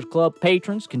 Adventurers Club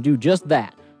patrons can do just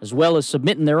that, as well as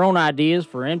submitting their own ideas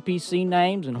for NPC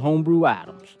names and homebrew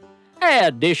items.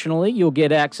 Additionally, you'll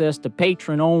get access to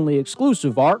patron-only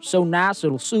exclusive art so nice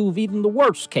it'll soothe even the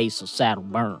worst case of saddle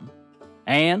burn.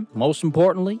 And, most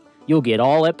importantly, you'll get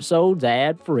all episodes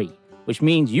ad-free, which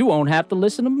means you won't have to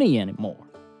listen to me anymore.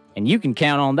 And you can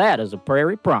count on that as a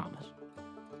prairie promise.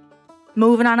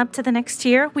 Moving on up to the next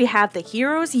tier, we have the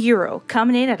Heroes Euro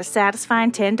coming in at a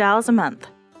satisfying $10 a month.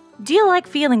 Do you like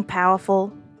feeling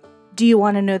powerful? Do you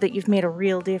want to know that you've made a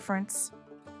real difference?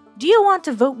 Do you want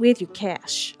to vote with your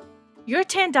cash? Your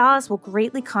 $10 will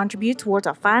greatly contribute towards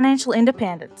our financial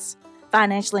independence.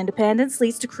 Financial independence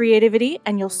leads to creativity,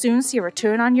 and you'll soon see a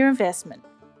return on your investment.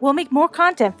 We'll make more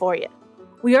content for you.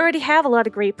 We already have a lot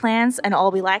of great plans, and all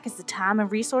we lack is the time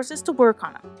and resources to work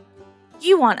on them.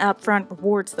 You want upfront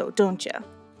rewards though, don't you?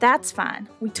 That's fine.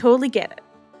 We totally get it.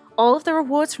 All of the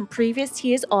rewards from previous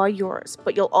tiers are yours,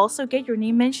 but you'll also get your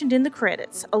name mentioned in the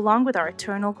credits, along with our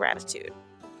eternal gratitude.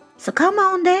 So come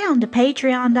on down to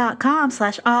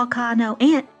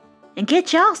patreon.com/allknoent and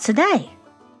get y'all's today.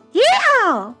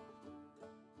 Yeah!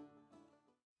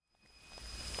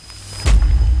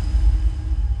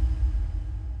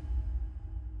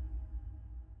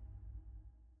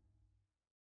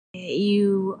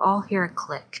 You all hear a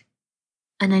click,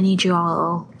 and I need you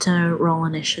all to roll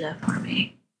initiative for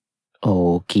me.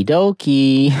 Okie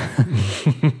dokie.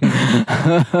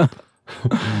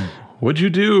 What'd you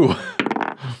do?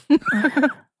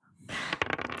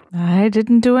 I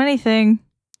didn't do anything.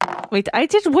 Wait, I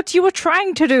did what you were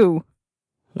trying to do.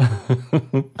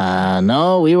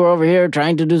 No, we were over here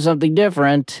trying to do something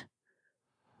different.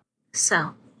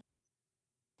 So,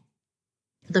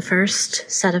 the first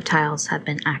set of tiles have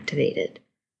been activated,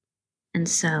 and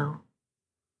so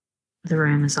the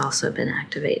room has also been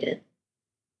activated.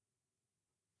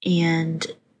 And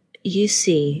you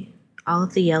see all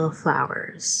of the yellow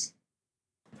flowers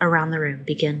around the room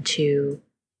begin to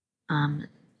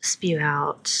spew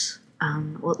out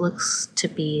what looks to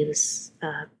be this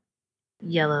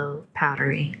yellow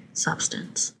powdery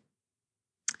substance.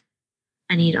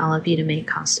 I need all of you to make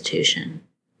Constitution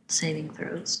saving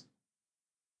throws.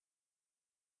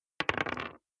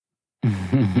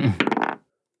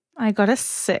 I got a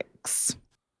 6.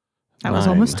 That was 9.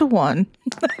 almost a 1.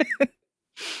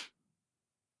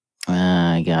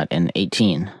 I got an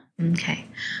 18. Okay.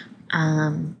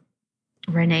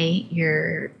 Renee,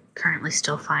 you're currently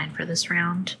still fine for this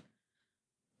round.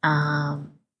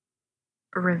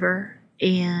 River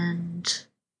and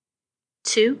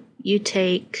 2, you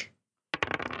take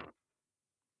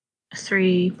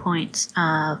 3 points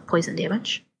of poison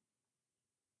damage.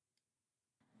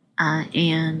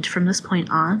 And from this point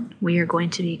on, we are going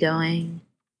to be going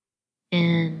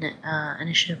in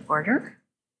initiative order.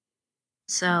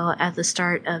 So at the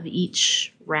start of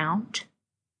each round,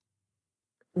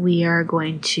 we are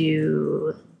going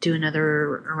to do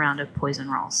another round of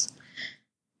poison rolls.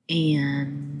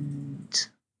 And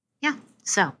yeah,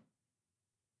 so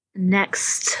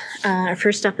next,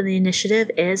 first up in the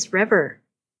initiative is River.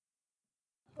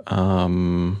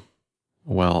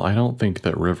 Well, I don't think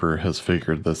that River has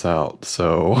figured this out,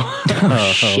 so...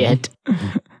 Oh, shit.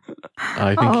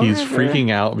 I think he's River.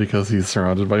 freaking out because he's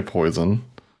surrounded by poison.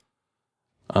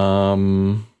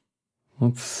 Let's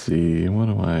see.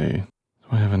 Do I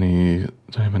have any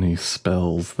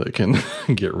spells that can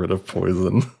get rid of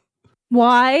poison?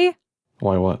 Why?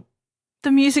 Why what?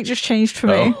 The music just changed for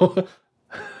me. Oh.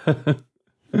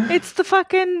 It's the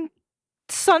fucking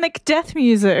Sonic death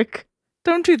music.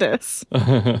 Don't do this.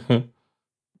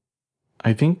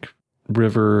 I think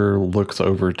River looks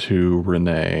over to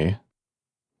Renee,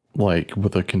 like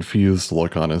with a confused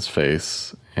look on his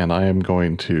face, and I am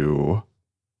going to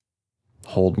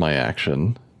hold my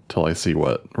action till I see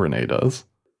what Renee does.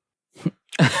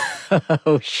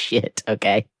 Oh, shit.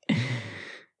 Okay.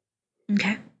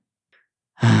 Okay.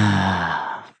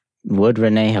 Would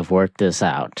Renee have worked this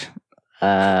out?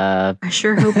 I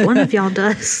sure hope one of y'all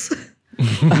does.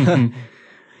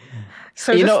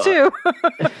 So You does know- 2.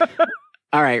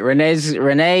 All right,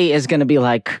 Renee is going to be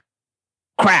like,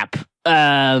 crap.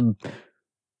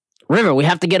 River, we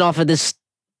have to get off of this.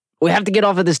 We have to get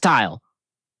off of this tile.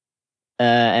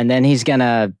 And then he's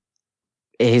gonna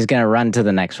run to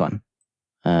the next one.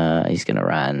 He's gonna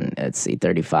run. Let's see,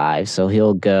 35. So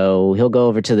he'll go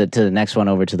over to the next one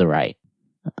over to the right,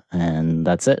 and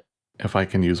that's it. If I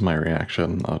can use my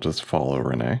reaction, I'll just follow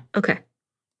Renee. Okay.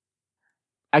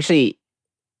 Actually,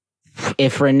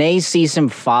 if Renee sees him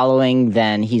following,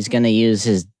 then he's gonna use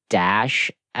his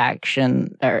dash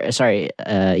action.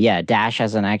 Dash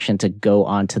as an action to go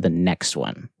on to the next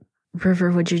one.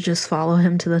 River, would you just follow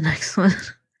him to the next one?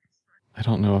 I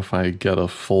don't know if I get a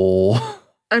full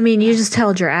I mean, you just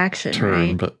held your action, turn,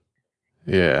 right? but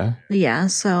yeah, Yeah,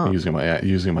 so using my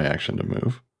action to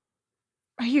move.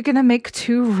 Are you gonna make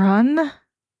 2 run?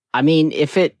 I mean,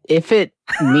 if it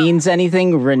means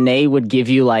anything, Renee would give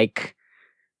you like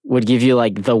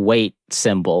the wait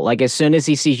symbol. Like as soon as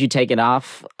he sees you take it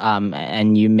off,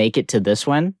 and you make it to this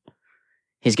one,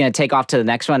 he's gonna take off to the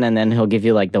next one, and then he'll give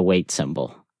you like the wait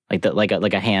symbol,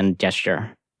 like a hand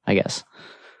gesture, I guess.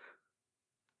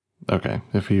 Okay,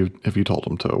 if you told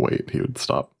him to wait, he would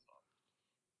stop.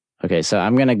 Okay, so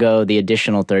I'm gonna go the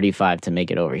additional 35 to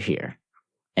make it over here,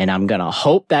 And I'm gonna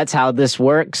hope that's how this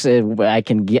works. I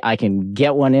can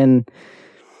get one in.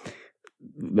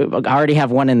 I already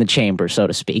have one in the chamber, so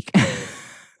to speak.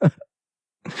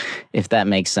 If that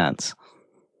makes sense.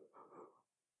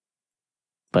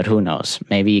 But who knows?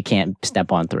 Maybe you can't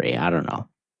step on 3. I don't know.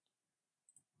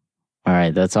 All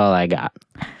right, that's all I got.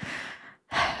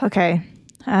 Okay.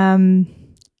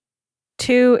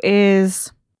 2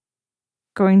 is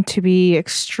going to be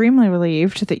extremely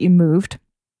relieved that you moved.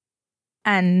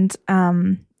 And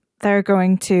they're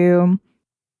going to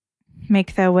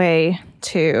make their way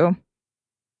to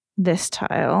this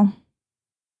tile.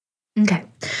 Okay.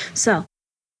 So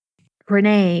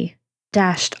Renee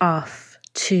dashed off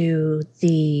to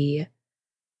the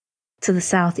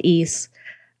southeast,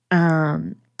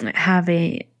 having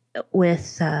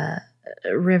with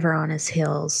River on his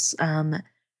heels.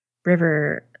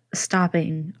 River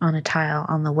stopping on a tile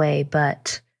on the way,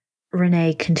 but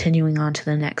Renee continuing on to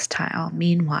the next tile.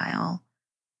 Meanwhile,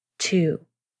 2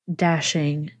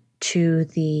 dashing to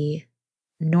the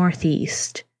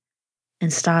northeast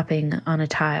and stopping on a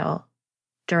tile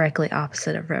directly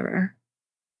opposite of River.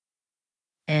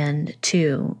 And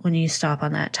 2, when you stop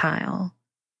on that tile,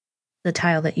 the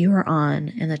tile that you are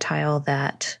on and the tile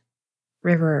that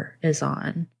River is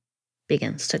on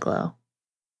begins to glow.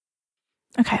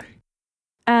 Okay.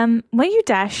 When you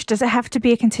dash, does it have to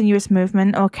be a continuous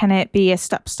movement or can it be a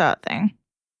stop-start thing?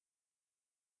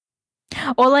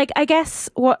 Or like, I guess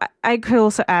what I could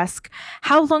also ask,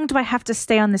 how long do I have to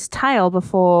stay on this tile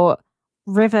before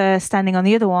River standing on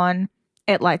the other one,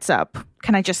 it lights up?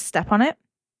 Can I just step on it?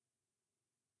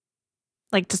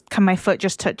 Like, can my foot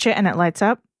just touch it and it lights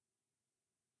up?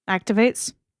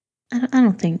 Activates? I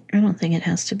don't think it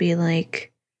has to be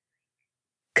like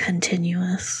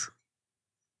continuous.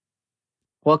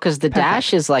 Well, because the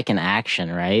dash is like an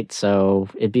action, right? So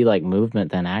it'd be like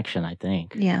movement then action, I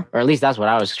think. Yeah. Or at least that's what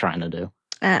I was trying to do.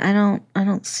 I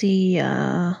don't see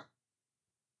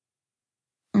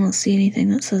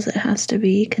anything that says it has to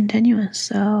be continuous,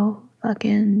 so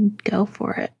fucking go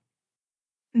for it.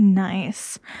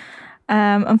 Nice.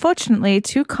 Unfortunately,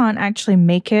 2 can't actually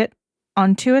make it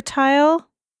onto a tile.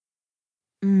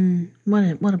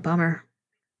 What a bummer.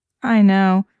 I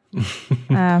know.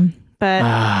 But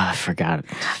I forgot.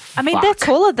 I mean, Fuck. they're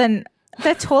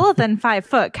taller than 5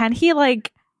 foot. Can he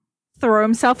like throw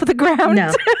himself to the ground?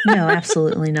 No,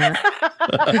 absolutely not.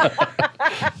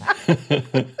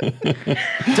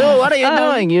 So what are you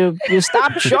doing? You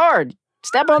stopped short.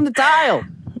 Step on the tile.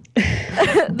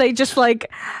 They just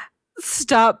like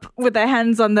stop with their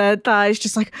hands on their thighs,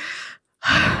 just like,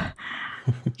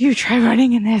 you try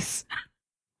running in this.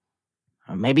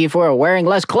 Maybe if we were wearing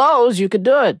less clothes, you could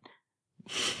do it.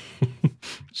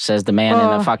 Says the man in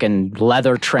a fucking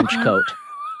leather trench coat.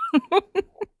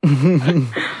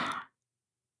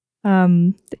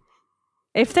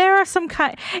 If there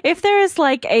is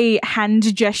like a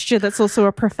hand gesture that's also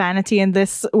a profanity in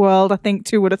this world, I think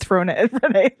 2 would have thrown it at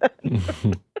Renee.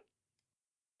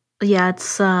 Yeah,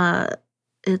 it's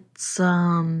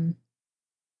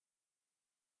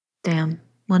damn.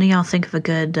 What do y'all think of a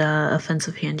good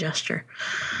offensive hand gesture?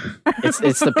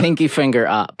 It's the pinky finger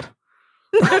up.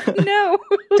 No.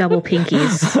 Double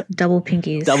pinkies. Double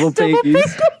pinkies. Double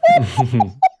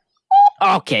pinkies.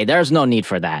 Okay, there's no need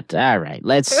for that. All right,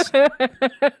 it's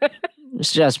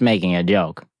just making a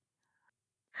joke.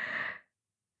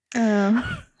 And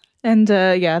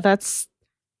yeah,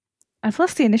 I've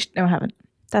lost the initiative. No, I haven't.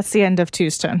 That's the end of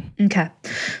 2's turn. Okay.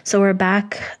 So we're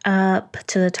back up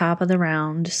to the top of the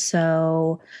round.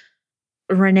 So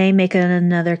Renee, make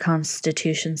another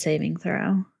Constitution saving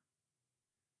throw.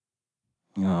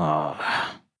 Oh,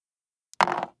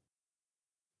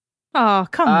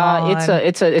 come on.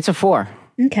 It's a 4.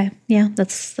 Okay. Yeah,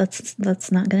 that's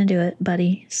not gonna do it,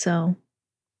 buddy. So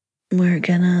we're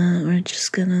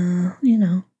just gonna,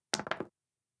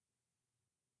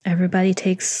 everybody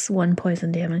takes 1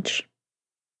 poison damage.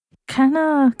 Can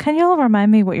you all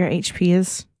remind me what your HP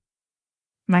is?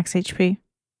 Max HP?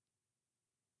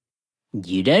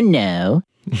 You don't know.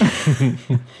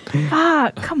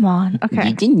 Come on. Okay.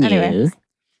 You didn't know. Anyway.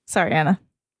 Sorry, Anna.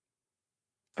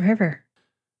 River.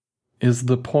 Is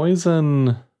the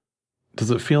poison, does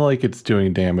it feel like it's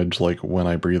doing damage like when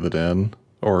I breathe it in?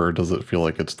 Or does it feel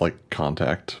like it's like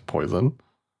contact poison?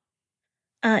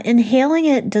 Inhaling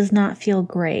it does not feel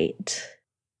great.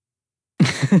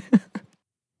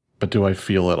 But do I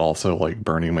feel it also like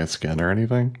burning my skin or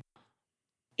anything?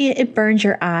 It burns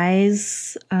your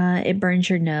eyes. It burns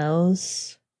your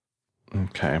nose.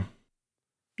 Okay.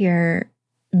 Your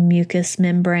mucous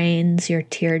membranes, your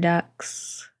tear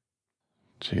ducts.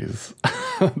 Jeez.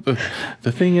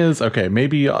 the thing is, okay,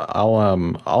 maybe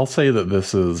I'll say that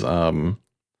this is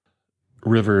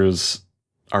River's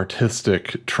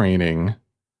artistic training,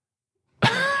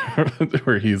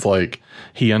 where he's like,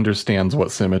 he understands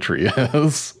what symmetry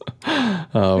is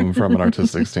from an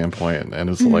artistic standpoint, and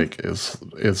is like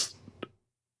is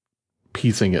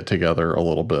piecing it together a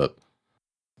little bit.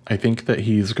 I think that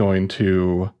he's going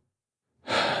to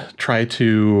try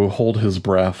to hold his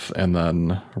breath and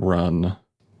then run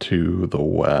to the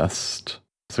west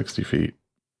 60 feet.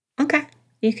 Okay.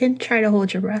 You can try to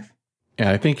hold your breath.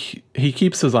 Yeah, I think he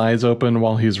keeps his eyes open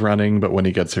while he's running, but when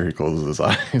he gets here, he closes his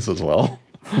eyes as well.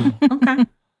 Okay.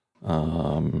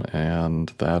 And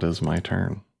that is my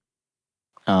turn.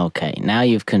 Okay, now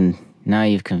you've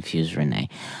confused Renee.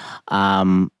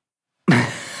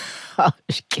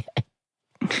 Okay.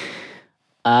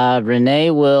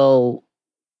 Renee will.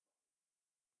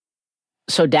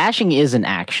 So dashing is an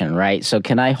action, right? So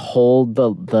can I hold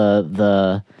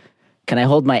Can I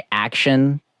hold my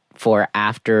action for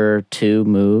after 2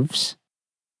 moves?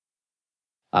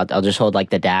 I'll just hold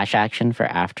like the dash action for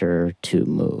after 2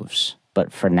 moves.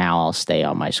 But for now, I'll stay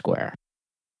on my square.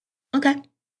 Okay.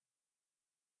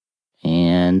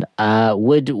 And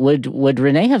would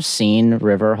Renee have seen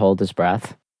River hold his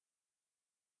breath?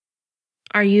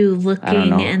 Are you don't looking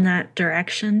know. in that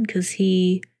direction? Because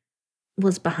he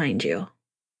was behind you.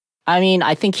 I mean,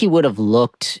 I think he would have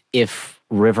looked if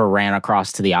River ran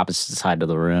across to the opposite side of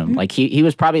the room. Mm-hmm. Like he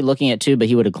was probably looking at 2, but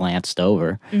he would have glanced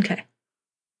over. Okay.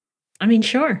 I mean,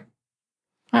 sure.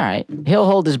 All right, he'll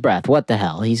hold his breath. What the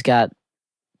hell? He's got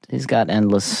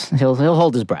endless. He'll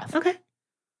hold his breath. Okay.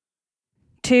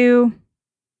 2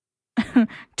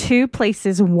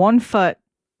 places 1 foot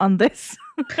on this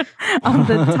on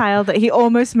the tile that he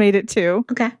almost made it to.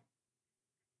 Okay.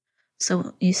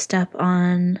 So you step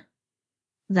on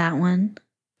that one,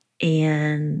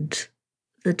 and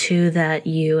the 2 that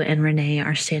you and Renee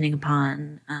are standing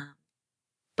upon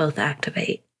both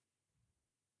activate.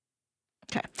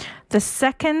 Okay. The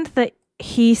second that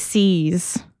he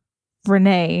sees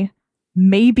Renee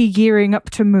may be gearing up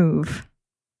to move.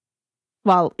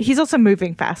 Well, he's also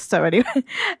moving fast, so anyway.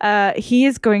 He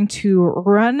is going to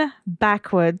run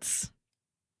backwards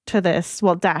to this,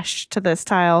 dash to this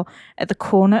tile at the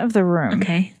corner of the room.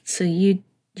 Okay. So you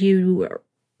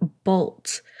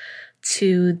bolt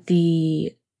to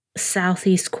the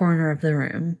southeast corner of the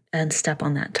room and step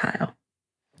on that tile.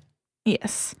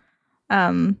 Yes.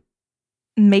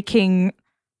 Making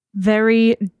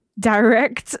very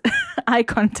direct eye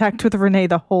contact with Renee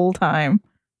the whole time.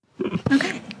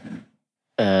 Okay.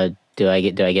 Do I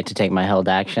get to take my held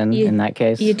action in that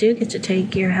case? You do get to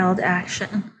take your held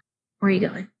action. Where are you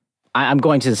going? I'm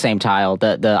going to the same tile,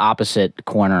 the opposite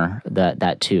corner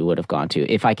that 2 would have gone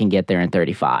to, if I can get there in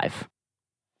 35,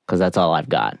 because that's all I've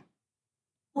got.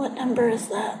 What number is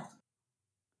that?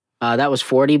 That was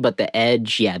 40, but the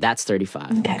edge, that's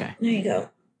 35. Okay. There you go.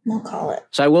 We'll call it.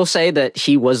 So I will say that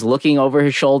he was looking over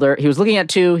his shoulder. He was looking at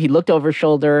 2. He looked over his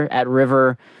shoulder at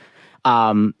River.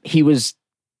 He was,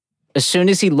 as soon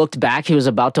as he looked back, he was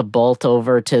about to bolt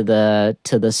over to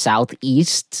the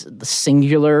southeast, the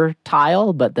singular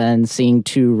tile. But then seeing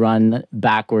 2 run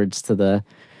backwards to the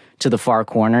far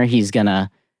corner, he's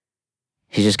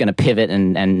just gonna pivot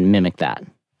and mimic that.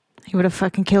 He would have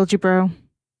fucking killed you, bro.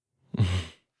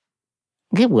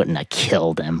 It wouldn't have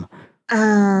killed him.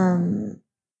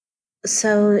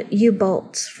 So you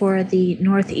bolt for the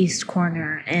northeast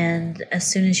corner, and as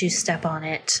soon as you step on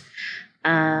it,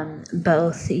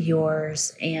 both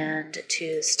yours and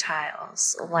 2's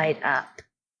tiles light up,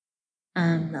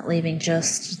 leaving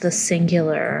just the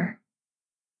singular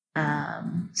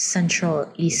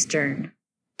central eastern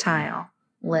tile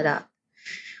lit up.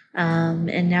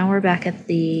 And now we're back at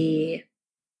the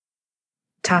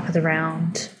top of the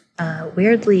round.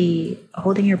 Weirdly,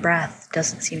 holding your breath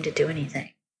doesn't seem to do anything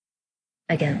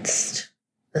against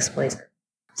this poison.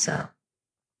 So,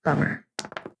 bummer.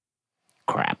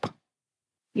 Crap.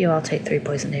 You all take 3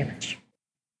 poison damage.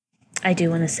 I do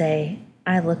want to say,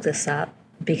 I looked this up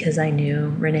because I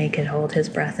knew Renee could hold his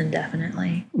breath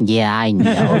indefinitely. Yeah, I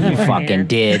know you fucking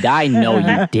did. I know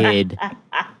you did.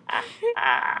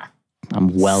 I'm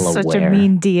well aware. Such a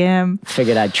mean DM.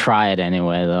 Figured I'd try it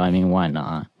anyway, though. I mean, why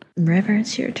not? River,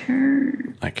 it's your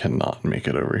turn. I cannot make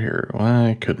it over here. Well,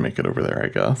 I could make it over there, I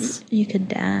guess. You could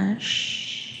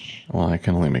dash. Well, I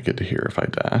can only make it to here if I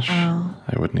dash. Oh.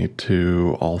 I would need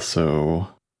to also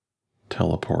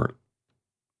teleport.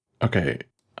 Okay,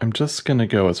 I'm just going to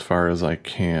go as far as I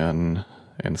can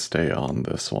and stay on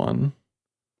this one.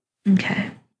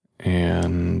 Okay.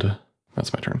 And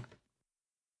that's my turn.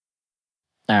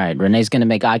 All right, Renee's going to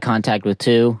make eye contact with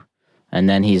 2, and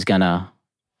then he's going to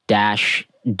dash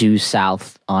due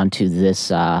south onto this.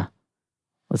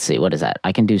 Let's see, what is that?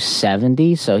 I can do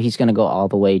 70, so he's going to go all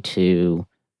the way to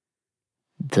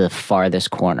the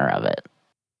farthest corner of it.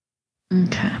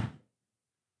 Okay.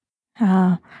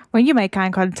 When you make eye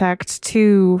contact,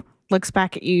 2 looks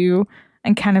back at you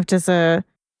and kind of does a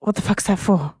 "what the fuck's that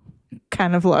for?"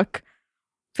 kind of look,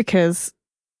 because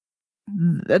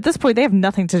at this point they have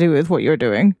nothing to do with what you're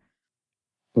doing.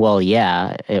 Well,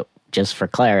 yeah, just for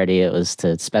clarity, it was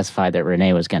to specify that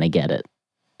Renee was going to get it.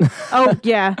 Oh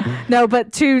yeah, no,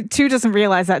 but two doesn't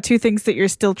realize that. 2 thinks that you're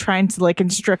still trying to like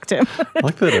instruct him. I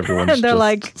like that everyone's And they're just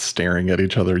like- staring at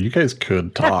each other. You guys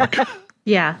could talk.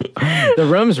 Yeah. The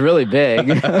room's really big.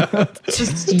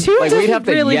 Just 2 Like, we'd doesn't have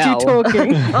to really yell. do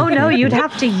talking. oh no, you'd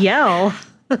have to yell.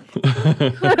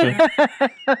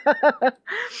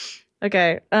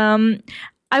 Okay.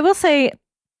 I will say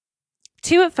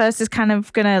 2 at first is kind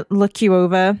of gonna look you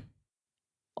over,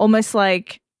 almost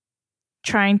like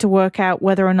trying to work out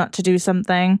whether or not to do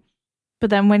something. But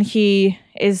then when he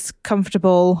is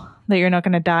comfortable that you're not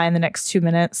gonna die in the next 2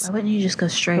 minutes, Why wouldn't you just go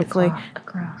straight Hopefully.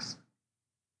 across?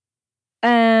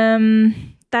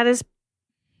 that is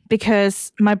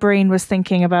because my brain was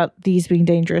thinking about these being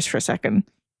dangerous for a second.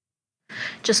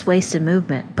 Just wasted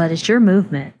movement, but it's your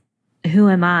movement. Who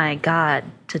am I, God,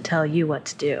 to tell you what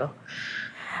to do?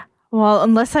 Well,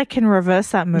 unless I can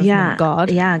reverse that movement,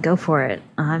 God. Yeah, go for it.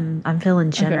 I'm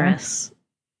feeling generous.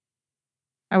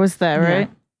 I was there, Yeah. right?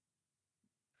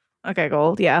 Okay,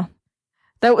 gold. Yeah.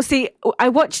 That was I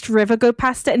watched River go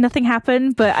past it and nothing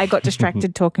happened, but I got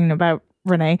distracted talking about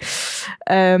Renee.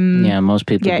 Yeah, most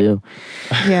people yeah. do.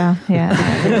 Yeah,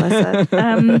 I realized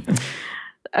that.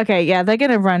 Okay, yeah, they're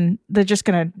gonna run. They're just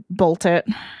gonna bolt it.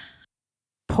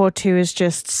 Poor 2 is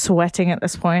just sweating at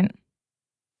this point.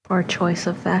 Poor choice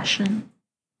of fashion.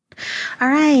 All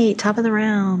right, top of the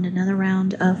round. Another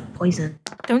round of poison.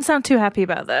 Don't sound too happy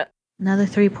about that. Another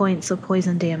 3 points of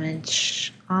poison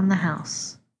damage on the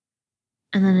house.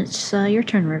 And then it's your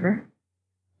turn, River.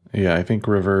 Yeah, I think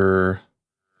River,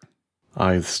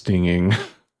 eyes stinging,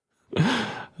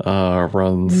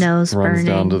 runs Nose down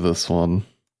burning. to this one.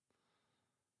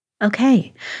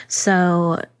 Okay,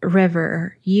 so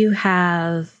River, you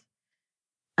have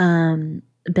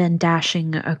been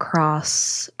dashing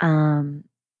across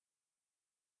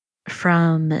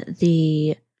from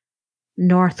the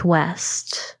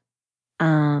northwest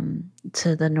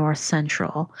to the north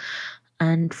central,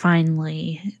 and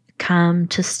finally come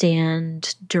to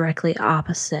stand directly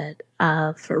opposite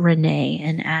of Renee.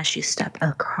 And as you step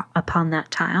upon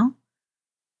that tile,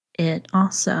 it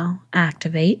also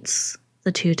activates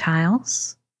the 2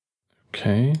 tiles,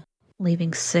 Okay,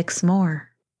 leaving 6 more.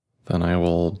 then I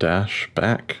will dash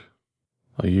back.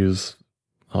 I'll use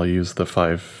the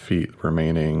 5 feet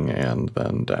remaining and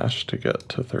then dash to get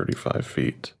to 35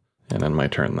 feet. And then my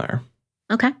turn there.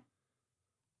 Okay.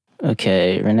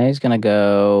 Okay, Renee's going to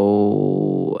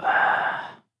go.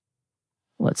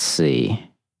 Let's see.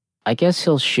 I guess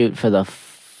he'll shoot for the.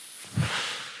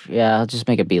 Yeah, I'll just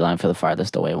make a beeline for the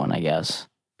farthest away one, I guess.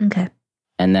 Okay.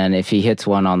 And then if he hits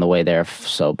one on the way there,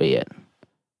 so be it.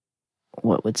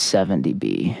 What would 70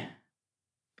 be?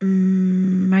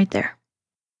 Right there.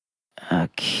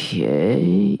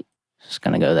 Okay. Just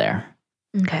going to go there.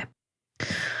 Okay.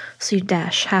 So you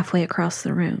dash halfway across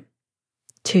the room.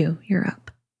 2, you're up.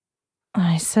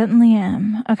 I certainly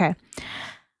am. Okay.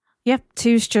 Yep,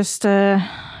 2's just gonna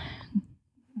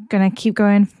keep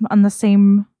going on the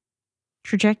same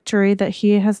trajectory that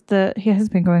he has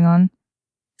been going on.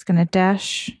 He's gonna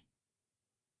dash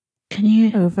Can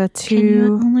you over Can you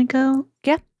to only go?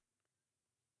 Yeah.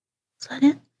 Is that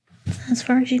it? As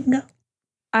far as you can go?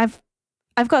 I've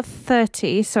got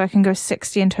 30, so I can go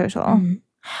 60 in total.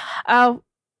 Mhm.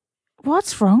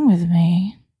 What's wrong with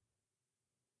me?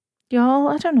 Y'all,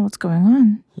 I don't know what's going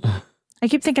on. I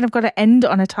keep thinking I've got to end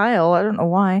on a tile. I don't know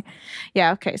why.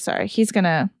 Yeah, okay, sorry. He's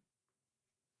gonna...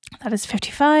 That is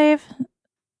 55.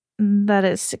 That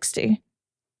is 60.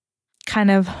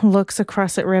 Kind of looks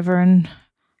across at River and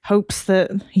hopes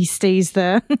that he stays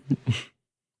there.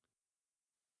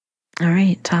 All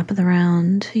right, top of the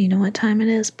round. You know what time it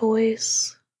is,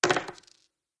 boys?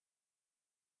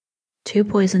 2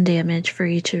 poison damage for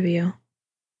each of you.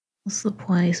 As the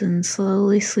poison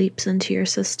slowly sleeps into your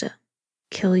system.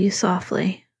 Kill you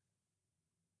softly.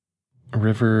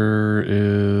 River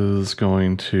is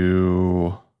going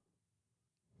to,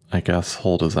 I guess,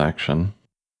 hold his action.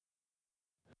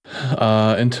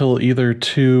 Until either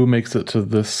 2 makes it to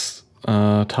this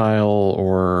tile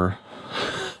or...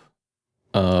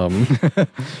 I'm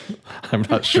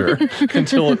not sure.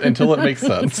 until it makes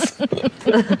sense.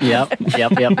 Yep.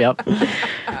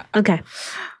 Okay.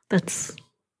 That's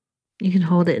You can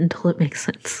hold it until it makes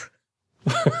sense.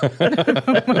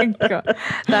 Oh my god.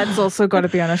 That's also got to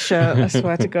be on a shirt, I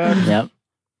swear to God. Yep.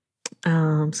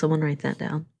 Someone write that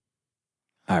down.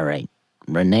 All right.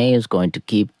 Renee is going to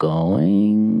keep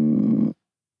going,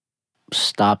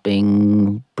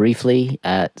 stopping briefly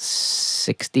at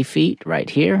 60 feet right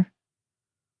here.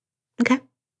 Okay.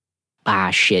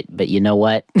 Ah, shit. But you know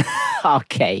what?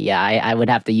 Okay, yeah, I would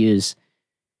have to use...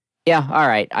 Yeah, all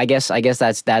right. I guess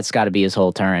that's got to be his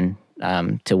whole turn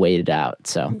to wait it out.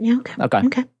 So Yeah,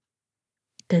 okay.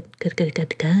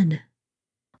 Good.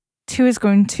 2 is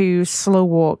going to slow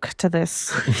walk to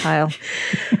this tile.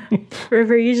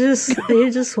 River, you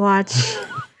just watch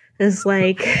as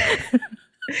like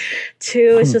 2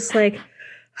 is just like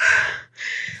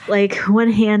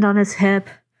one hand on his hip,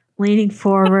 leaning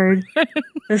forward,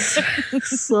 just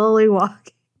slowly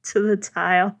walking to the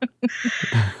tile.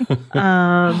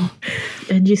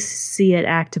 And you see it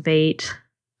activate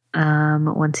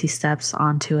once he steps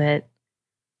onto it,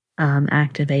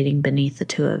 activating beneath the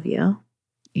 2 of you.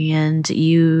 And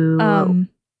you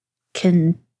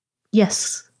can...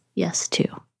 Yes, 2.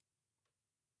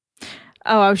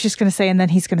 Oh, I was just going to say, and then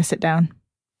he's going to sit down.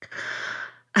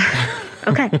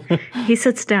 Okay. He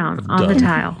sits down on the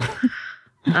tile.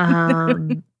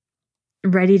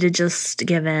 Ready to just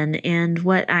give in. And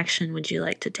what action would you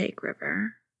like to take,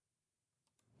 River?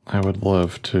 I would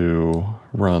love to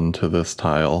run to this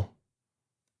tile.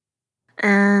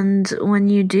 And when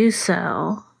you do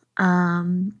so,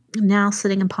 now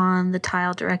sitting upon the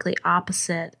tile directly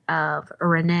opposite of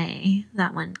Renee,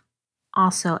 that one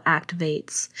also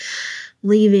activates,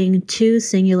 leaving 2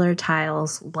 singular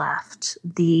tiles left.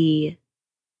 The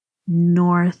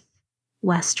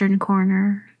northwestern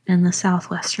corner and the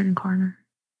southwestern corner.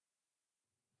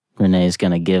 Renee's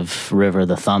going to give River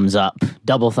the thumbs up,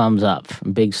 double thumbs up,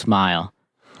 big smile,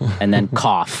 and then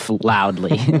cough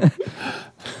loudly.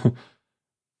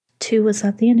 2, was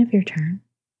that the end of your turn?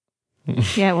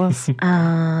 Yeah, it was.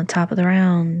 Top of the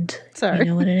round. Sorry. You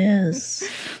know what it is.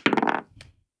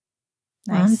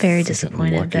 Well, I'm very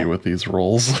disappointed. Lucky with these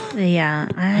rolls. Yeah,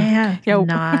 I have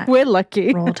not we're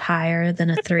lucky. rolled higher than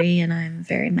a 3, and I'm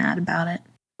very mad about it.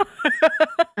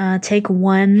 Take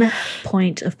 1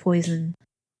 point of poison.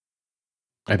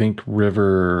 I think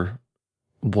River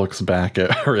looks back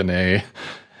at Renee,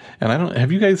 and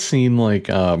have you guys seen like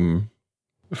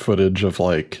footage of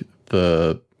like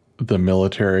the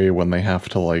military when they have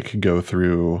to like go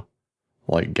through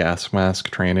like gas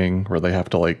mask training where they have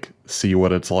to like see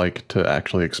what it's like to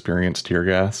actually experience tear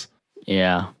gas?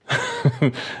 Yeah.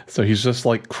 So he's just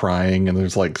like crying and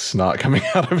there's like snot coming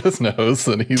out of his nose,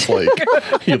 and he's like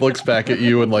he looks back at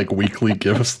you and like weakly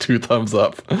gives 2 thumbs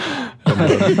up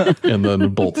and then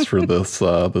bolts for this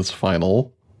this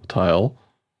final tile.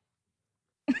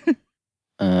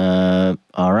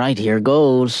 All right, here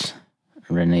goes.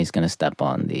 Renee's gonna step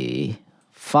on the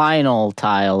final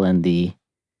tile in the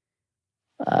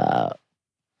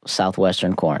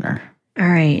southwestern corner. All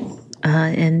right.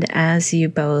 And as you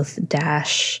both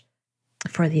dash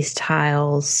for these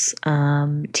tiles,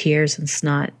 tears and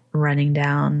snot running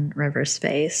down River's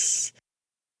face,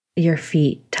 your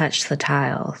feet touch the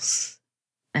tiles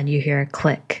and you hear a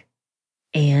click,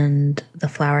 and the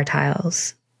flower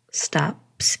tiles stop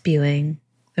spewing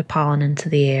the pollen into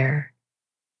the air.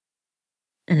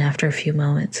 And after a few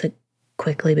moments, it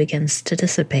quickly begins to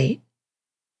dissipate.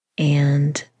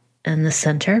 And in the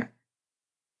center,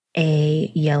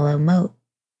 a yellow mote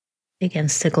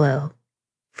begins to glow,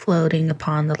 floating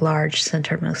upon the large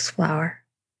centermost flower.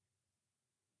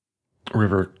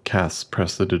 River casts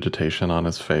prestidigitation on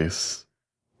his face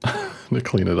to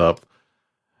clean it up,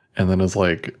 and then is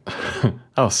like,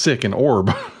 "Oh, sick, an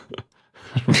orb."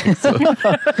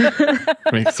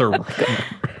 makes her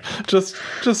just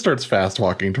starts fast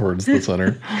walking towards the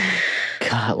center.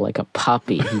 God, like a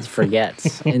puppy, he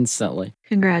forgets instantly.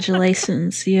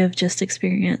 Congratulations, you have just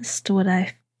experienced what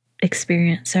I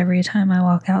experience every time I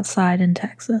walk outside in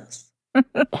Texas.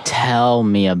 Tell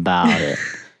me about it.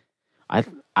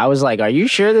 I was like, are you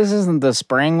sure this isn't the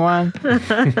spring one?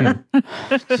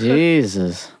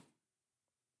 Jesus.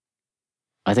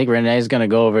 I think Renee's going to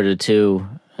go over to 2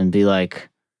 and be like,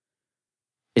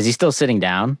 is he still sitting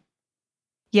down?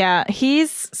 Yeah,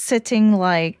 he's sitting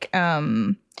like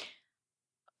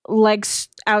legs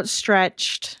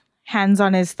outstretched, hands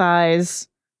on his thighs.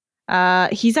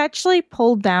 He's actually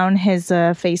pulled down his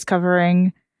face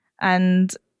covering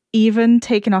and even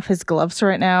taken off his gloves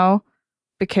right now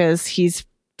because he's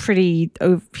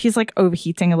he's like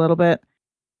overheating a little bit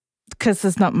because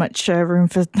there's not much room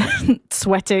for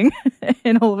sweating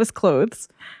in all of his clothes.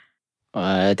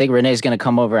 I think Renee's going to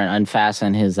come over and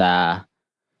unfasten his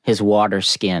water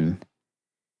skin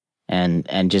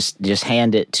and just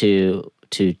hand it to.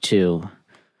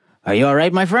 Are you all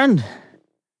right, my friend?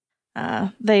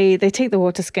 They take the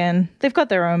water skin. They've got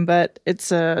their own, but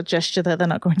it's a gesture that they're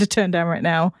not going to turn down right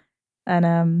now.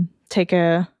 And take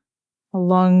a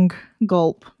long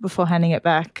gulp before handing it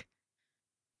back.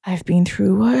 I've been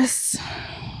through worse.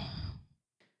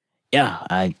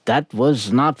 Yeah, that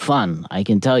was not fun, I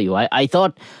can tell you. I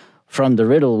thought from the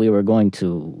riddle we were going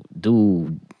to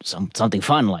do something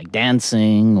fun like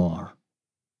dancing or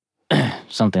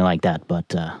something like that,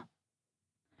 but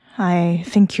I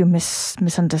think you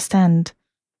misunderstand.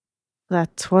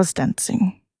 That was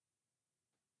dancing.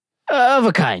 of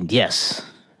a kind, yes.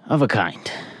 Of a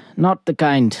kind. Not the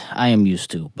kind I am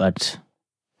used to, but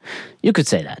you could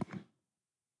say that.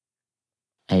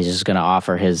 And he's just going to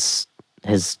offer his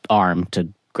arm to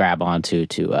grab onto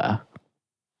to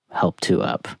help two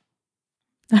up.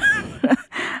 They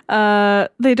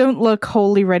don't look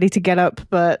wholly ready to get up,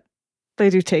 but they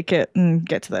do take it and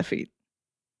get to their feet.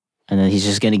 And then he's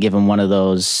just going to give him one of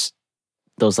those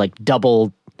like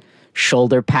double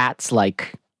shoulder pats,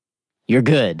 like, you're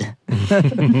good.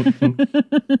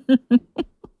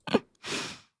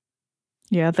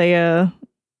 Yeah, they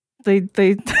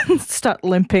start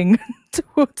limping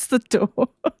towards the door.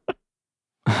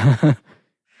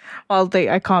 Well,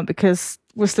 I can't because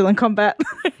we're still in combat.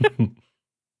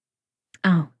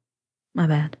 Oh, my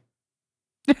bad.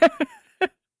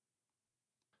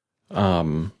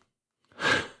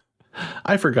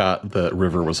 I forgot that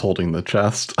River was holding the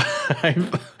chest. I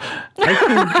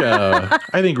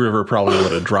think River probably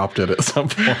would have dropped it at some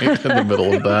point in the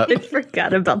middle of that. I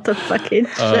forgot about the fucking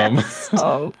chest.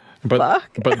 Oh, but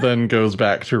fuck. but then goes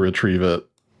back to retrieve it,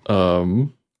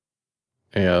 and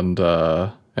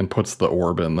puts the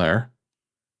orb in there,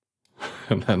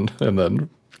 and then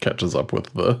catches up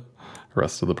with the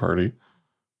rest of the party.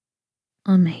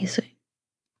 Amazing.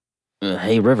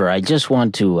 Hey, River, I just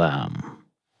want to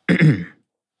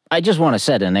I just want to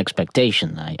set an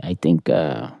expectation. I think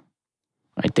we're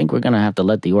gonna have to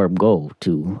let the orb go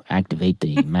to activate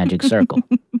the magic circle.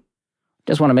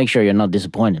 Just want to make sure you're not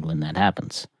disappointed when that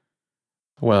happens.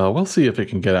 Well, we'll see if it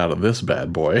can get out of this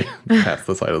bad boy past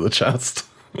the side of the chest.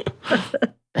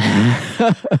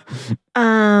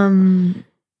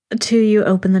 Two, you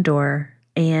open the door,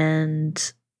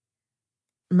 and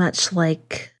much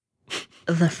like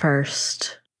the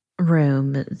first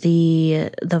room,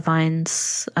 the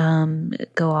vines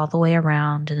go all the way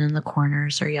around, and in the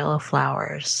corners are yellow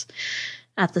flowers.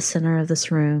 At the center of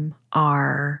this room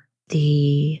are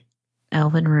the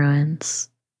elven runes,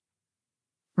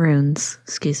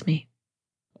 excuse me.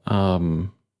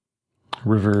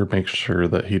 River makes sure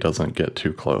that he doesn't get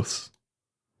too close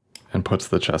and puts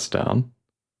the chest down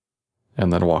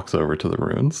and then walks over to the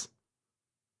runes.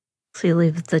 So you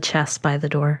leave the chest by the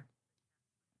door.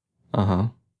 Uh-huh.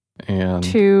 And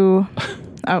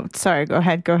Oh, sorry, go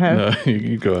ahead. no,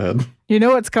 you go ahead. You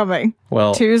know what's coming.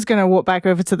 Well, Two's gonna walk back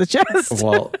over to the chest.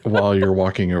 while you're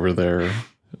walking over there,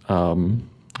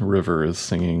 River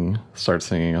starts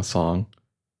singing a song.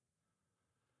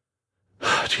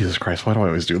 Jesus Christ, why do I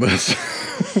always do this?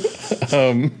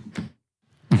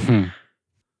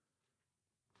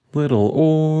 Little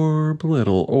orb,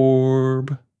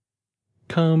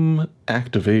 come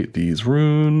activate these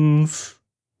runes.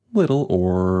 Little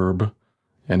orb.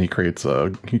 And he creates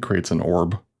an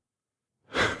orb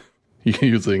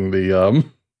using the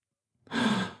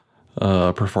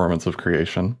performance of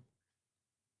creation.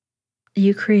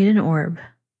 You create an orb.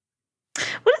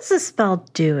 What does this spell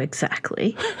do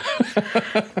exactly?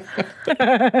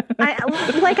 I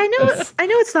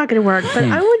know it's not going to work, but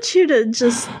I want you to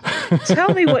just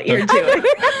tell me what you're doing.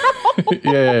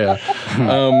 Yeah.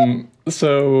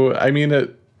 So I mean,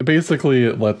 it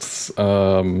lets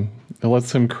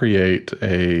him create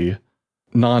a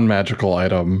non-magical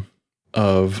item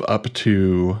of up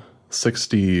to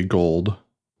 60 gold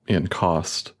in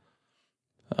cost,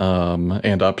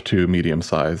 and up to medium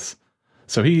size.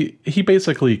 So he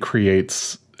basically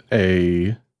creates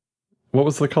a... What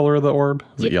was the color of the orb?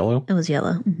 Was it yellow? It was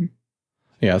yellow. Mm-hmm.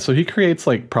 Yeah, so he creates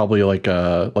probably a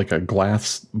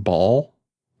glass ball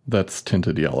that's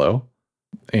tinted yellow.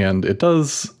 And it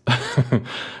does,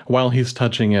 while he's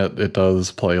touching it, it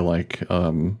does play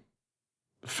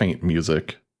faint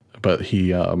music. But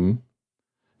he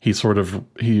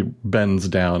bends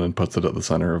down and puts it at the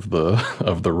center of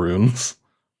the runes.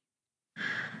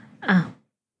 Oh.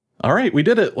 All right, we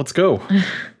did it. Let's go.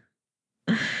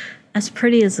 As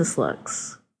pretty as this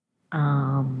looks,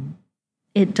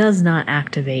 it does not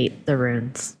activate the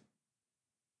runes.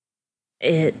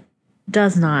 It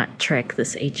does not trick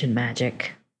this ancient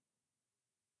magic.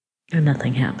 And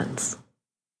nothing happens.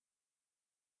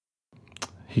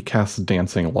 he casts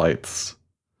dancing lights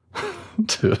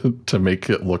to make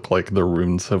it look like the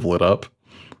runes have lit up.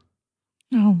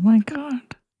 Oh my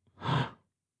god.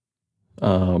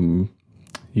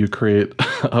 You create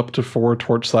up to 4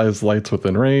 torch-sized lights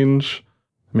within range,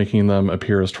 making them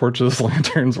appear as torches,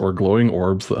 lanterns, or glowing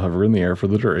orbs that hover in the air for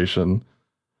the duration.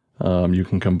 You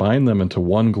can combine them into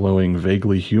one glowing,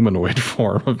 vaguely humanoid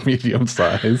form of medium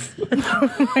size.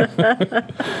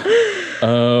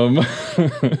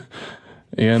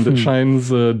 And it shines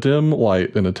a dim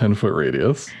light in a 10-foot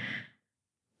radius.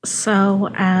 So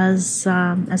as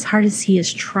hard as he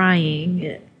is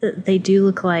trying, they do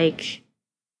look like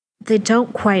they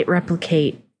don't quite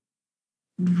replicate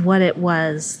what it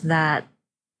was that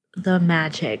the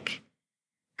magic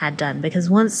had done. Because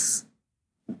once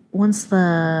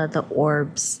the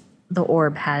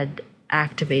orb had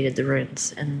activated the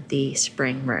runes in the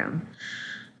spring room,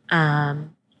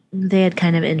 they had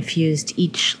kind of infused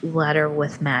each letter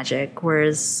with magic,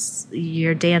 whereas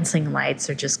your dancing lights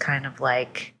are just kind of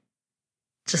like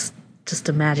just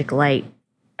a magic light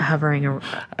hovering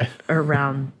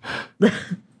around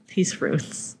these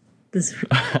runes.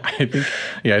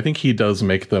 I think he does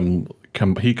make them.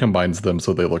 He combines them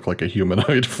so they look like a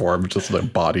humanoid form, just a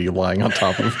body lying on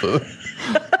top of the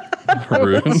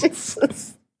runes.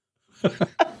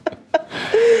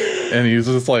 And he's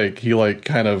just like, he like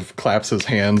kind of claps his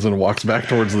hands and walks back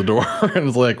towards the door and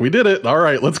is like, "We did it! All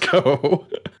right, let's go."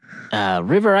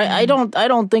 River, I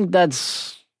don't think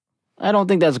that's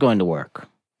going to work.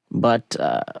 But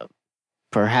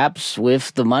perhaps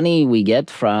with the money we get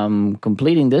from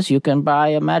completing this, you can buy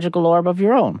a magical orb of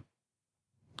your own.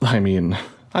 I mean,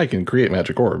 I can create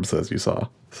magic orbs, as you saw.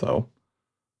 So,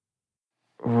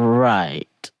 right.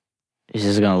 He's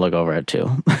just gonna look over at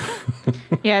 2.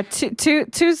 Yeah,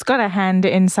 two's got a hand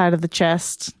inside of the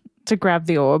chest to grab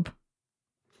the orb.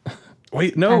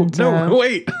 Wait, no,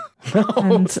 wait.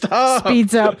 No, stop.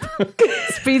 Speeds up.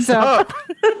 Up.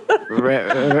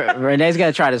 Renee's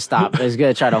gonna try to stop. He's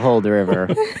gonna try to hold the River,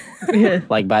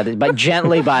 like but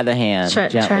gently by the hand. Try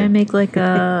and make like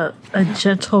a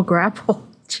gentle grapple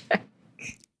check.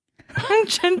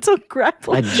 Gentle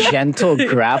grapple. A gentle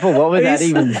grapple? What would that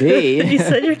even be? You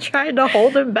said you're trying to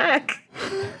hold him back.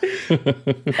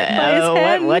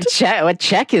 What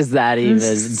check is that even?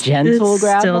 Gentle it's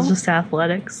grapple? Still just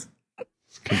athletics.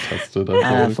 It's contested.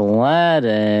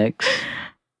 Athletics.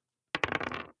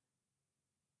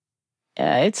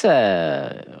 Yeah, it's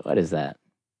what is that?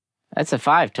 That's a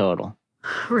 5 total.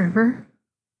 River,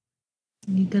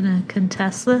 you gonna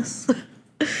contest this?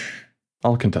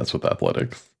 I'll contest with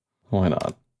athletics. Why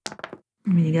not? I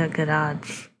mean, you got good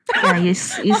odds. Yeah, you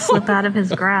slip out of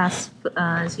his grasp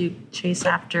as you chase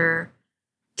after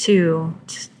 2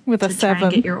 with a to 7. try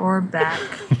and get your orb back.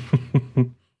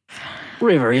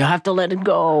 River, you have to let it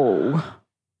go.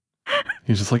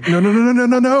 He's just like,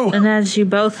 no. And as you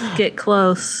both get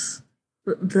close,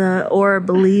 the orb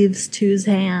leaves 2's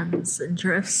hands and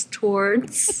drifts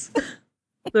towards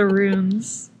the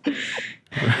runes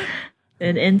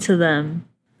and into them.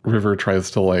 River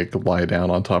tries to like lie down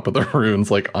on top of the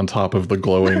runes, like on top of the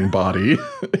glowing body,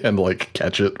 and like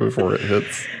catch it before it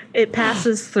hits. It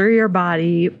passes through your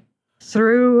body,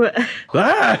 through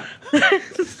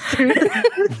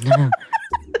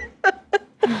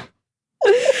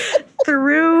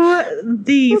through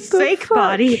the fake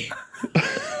body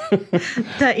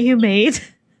that you made,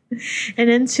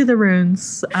 and into the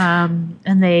runes, and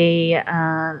they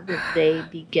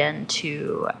begin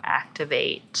to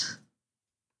activate.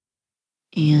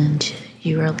 And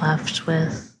you are left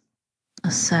with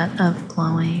a set of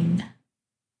glowing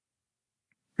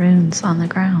runes on the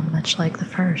ground, much like the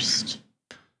first.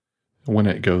 When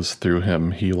it goes through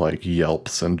him, he like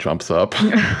yelps and jumps up.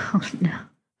 Oh no.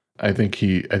 I think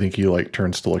he like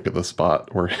turns to look at the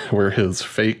spot where his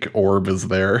fake orb is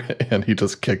there, and he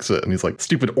just kicks it and he's like,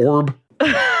 "Stupid orb."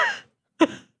 I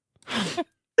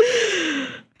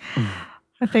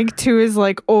think 2 is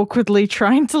like awkwardly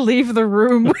trying to leave the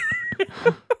room.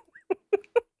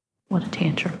 What a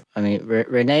tantrum. I mean,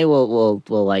 Renee will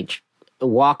like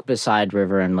walk beside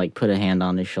River and like put a hand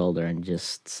on his shoulder and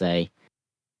just say,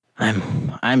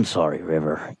 I'm sorry,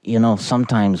 River. You know,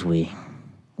 sometimes we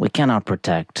cannot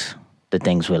protect the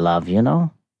things we love, you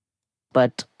know?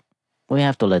 But we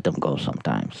have to let them go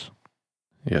sometimes.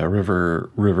 Yeah, River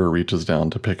reaches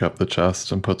down to pick up the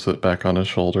chest and puts it back on his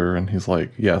shoulder, and he's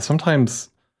like, "Yeah,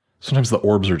 sometimes the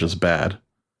orbs are just bad.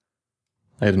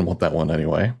 I didn't want that one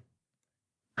anyway."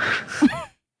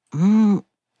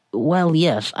 Well,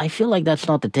 yes, I feel like that's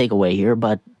not the takeaway here,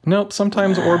 but... Nope,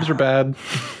 sometimes orbs are bad.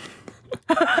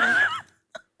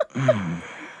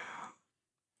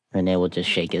 Renee will just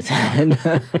shake his head.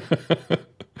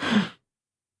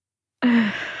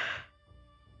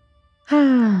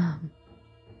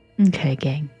 Okay,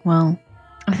 gang. Well,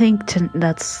 I think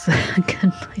that's a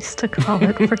good place to call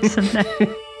it for tonight.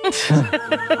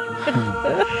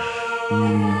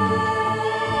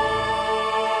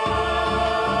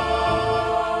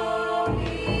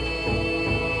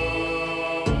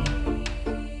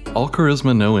 All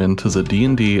Charisma No Int is a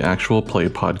D&D actual play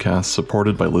podcast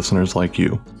supported by listeners like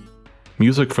you.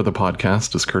 Music for the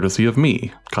podcast is courtesy of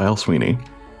me, Kyle Sweeney.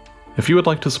 If you would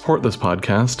like to support this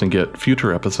podcast and get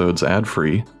future episodes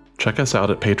ad-free, check us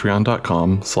out at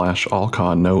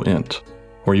patreon.com/allcanoint,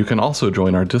 where you can also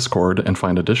join our Discord and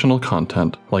find additional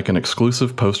content like an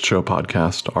exclusive post-show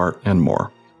podcast, art, and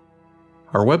more.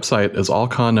 Our website is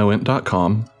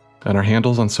allcanoint.com, and our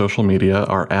handles on social media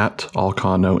are at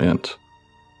allcanoint.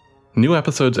 New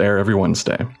episodes air every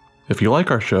Wednesday. If you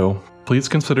like our show, please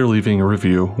consider leaving a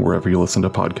review wherever you listen to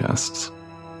podcasts.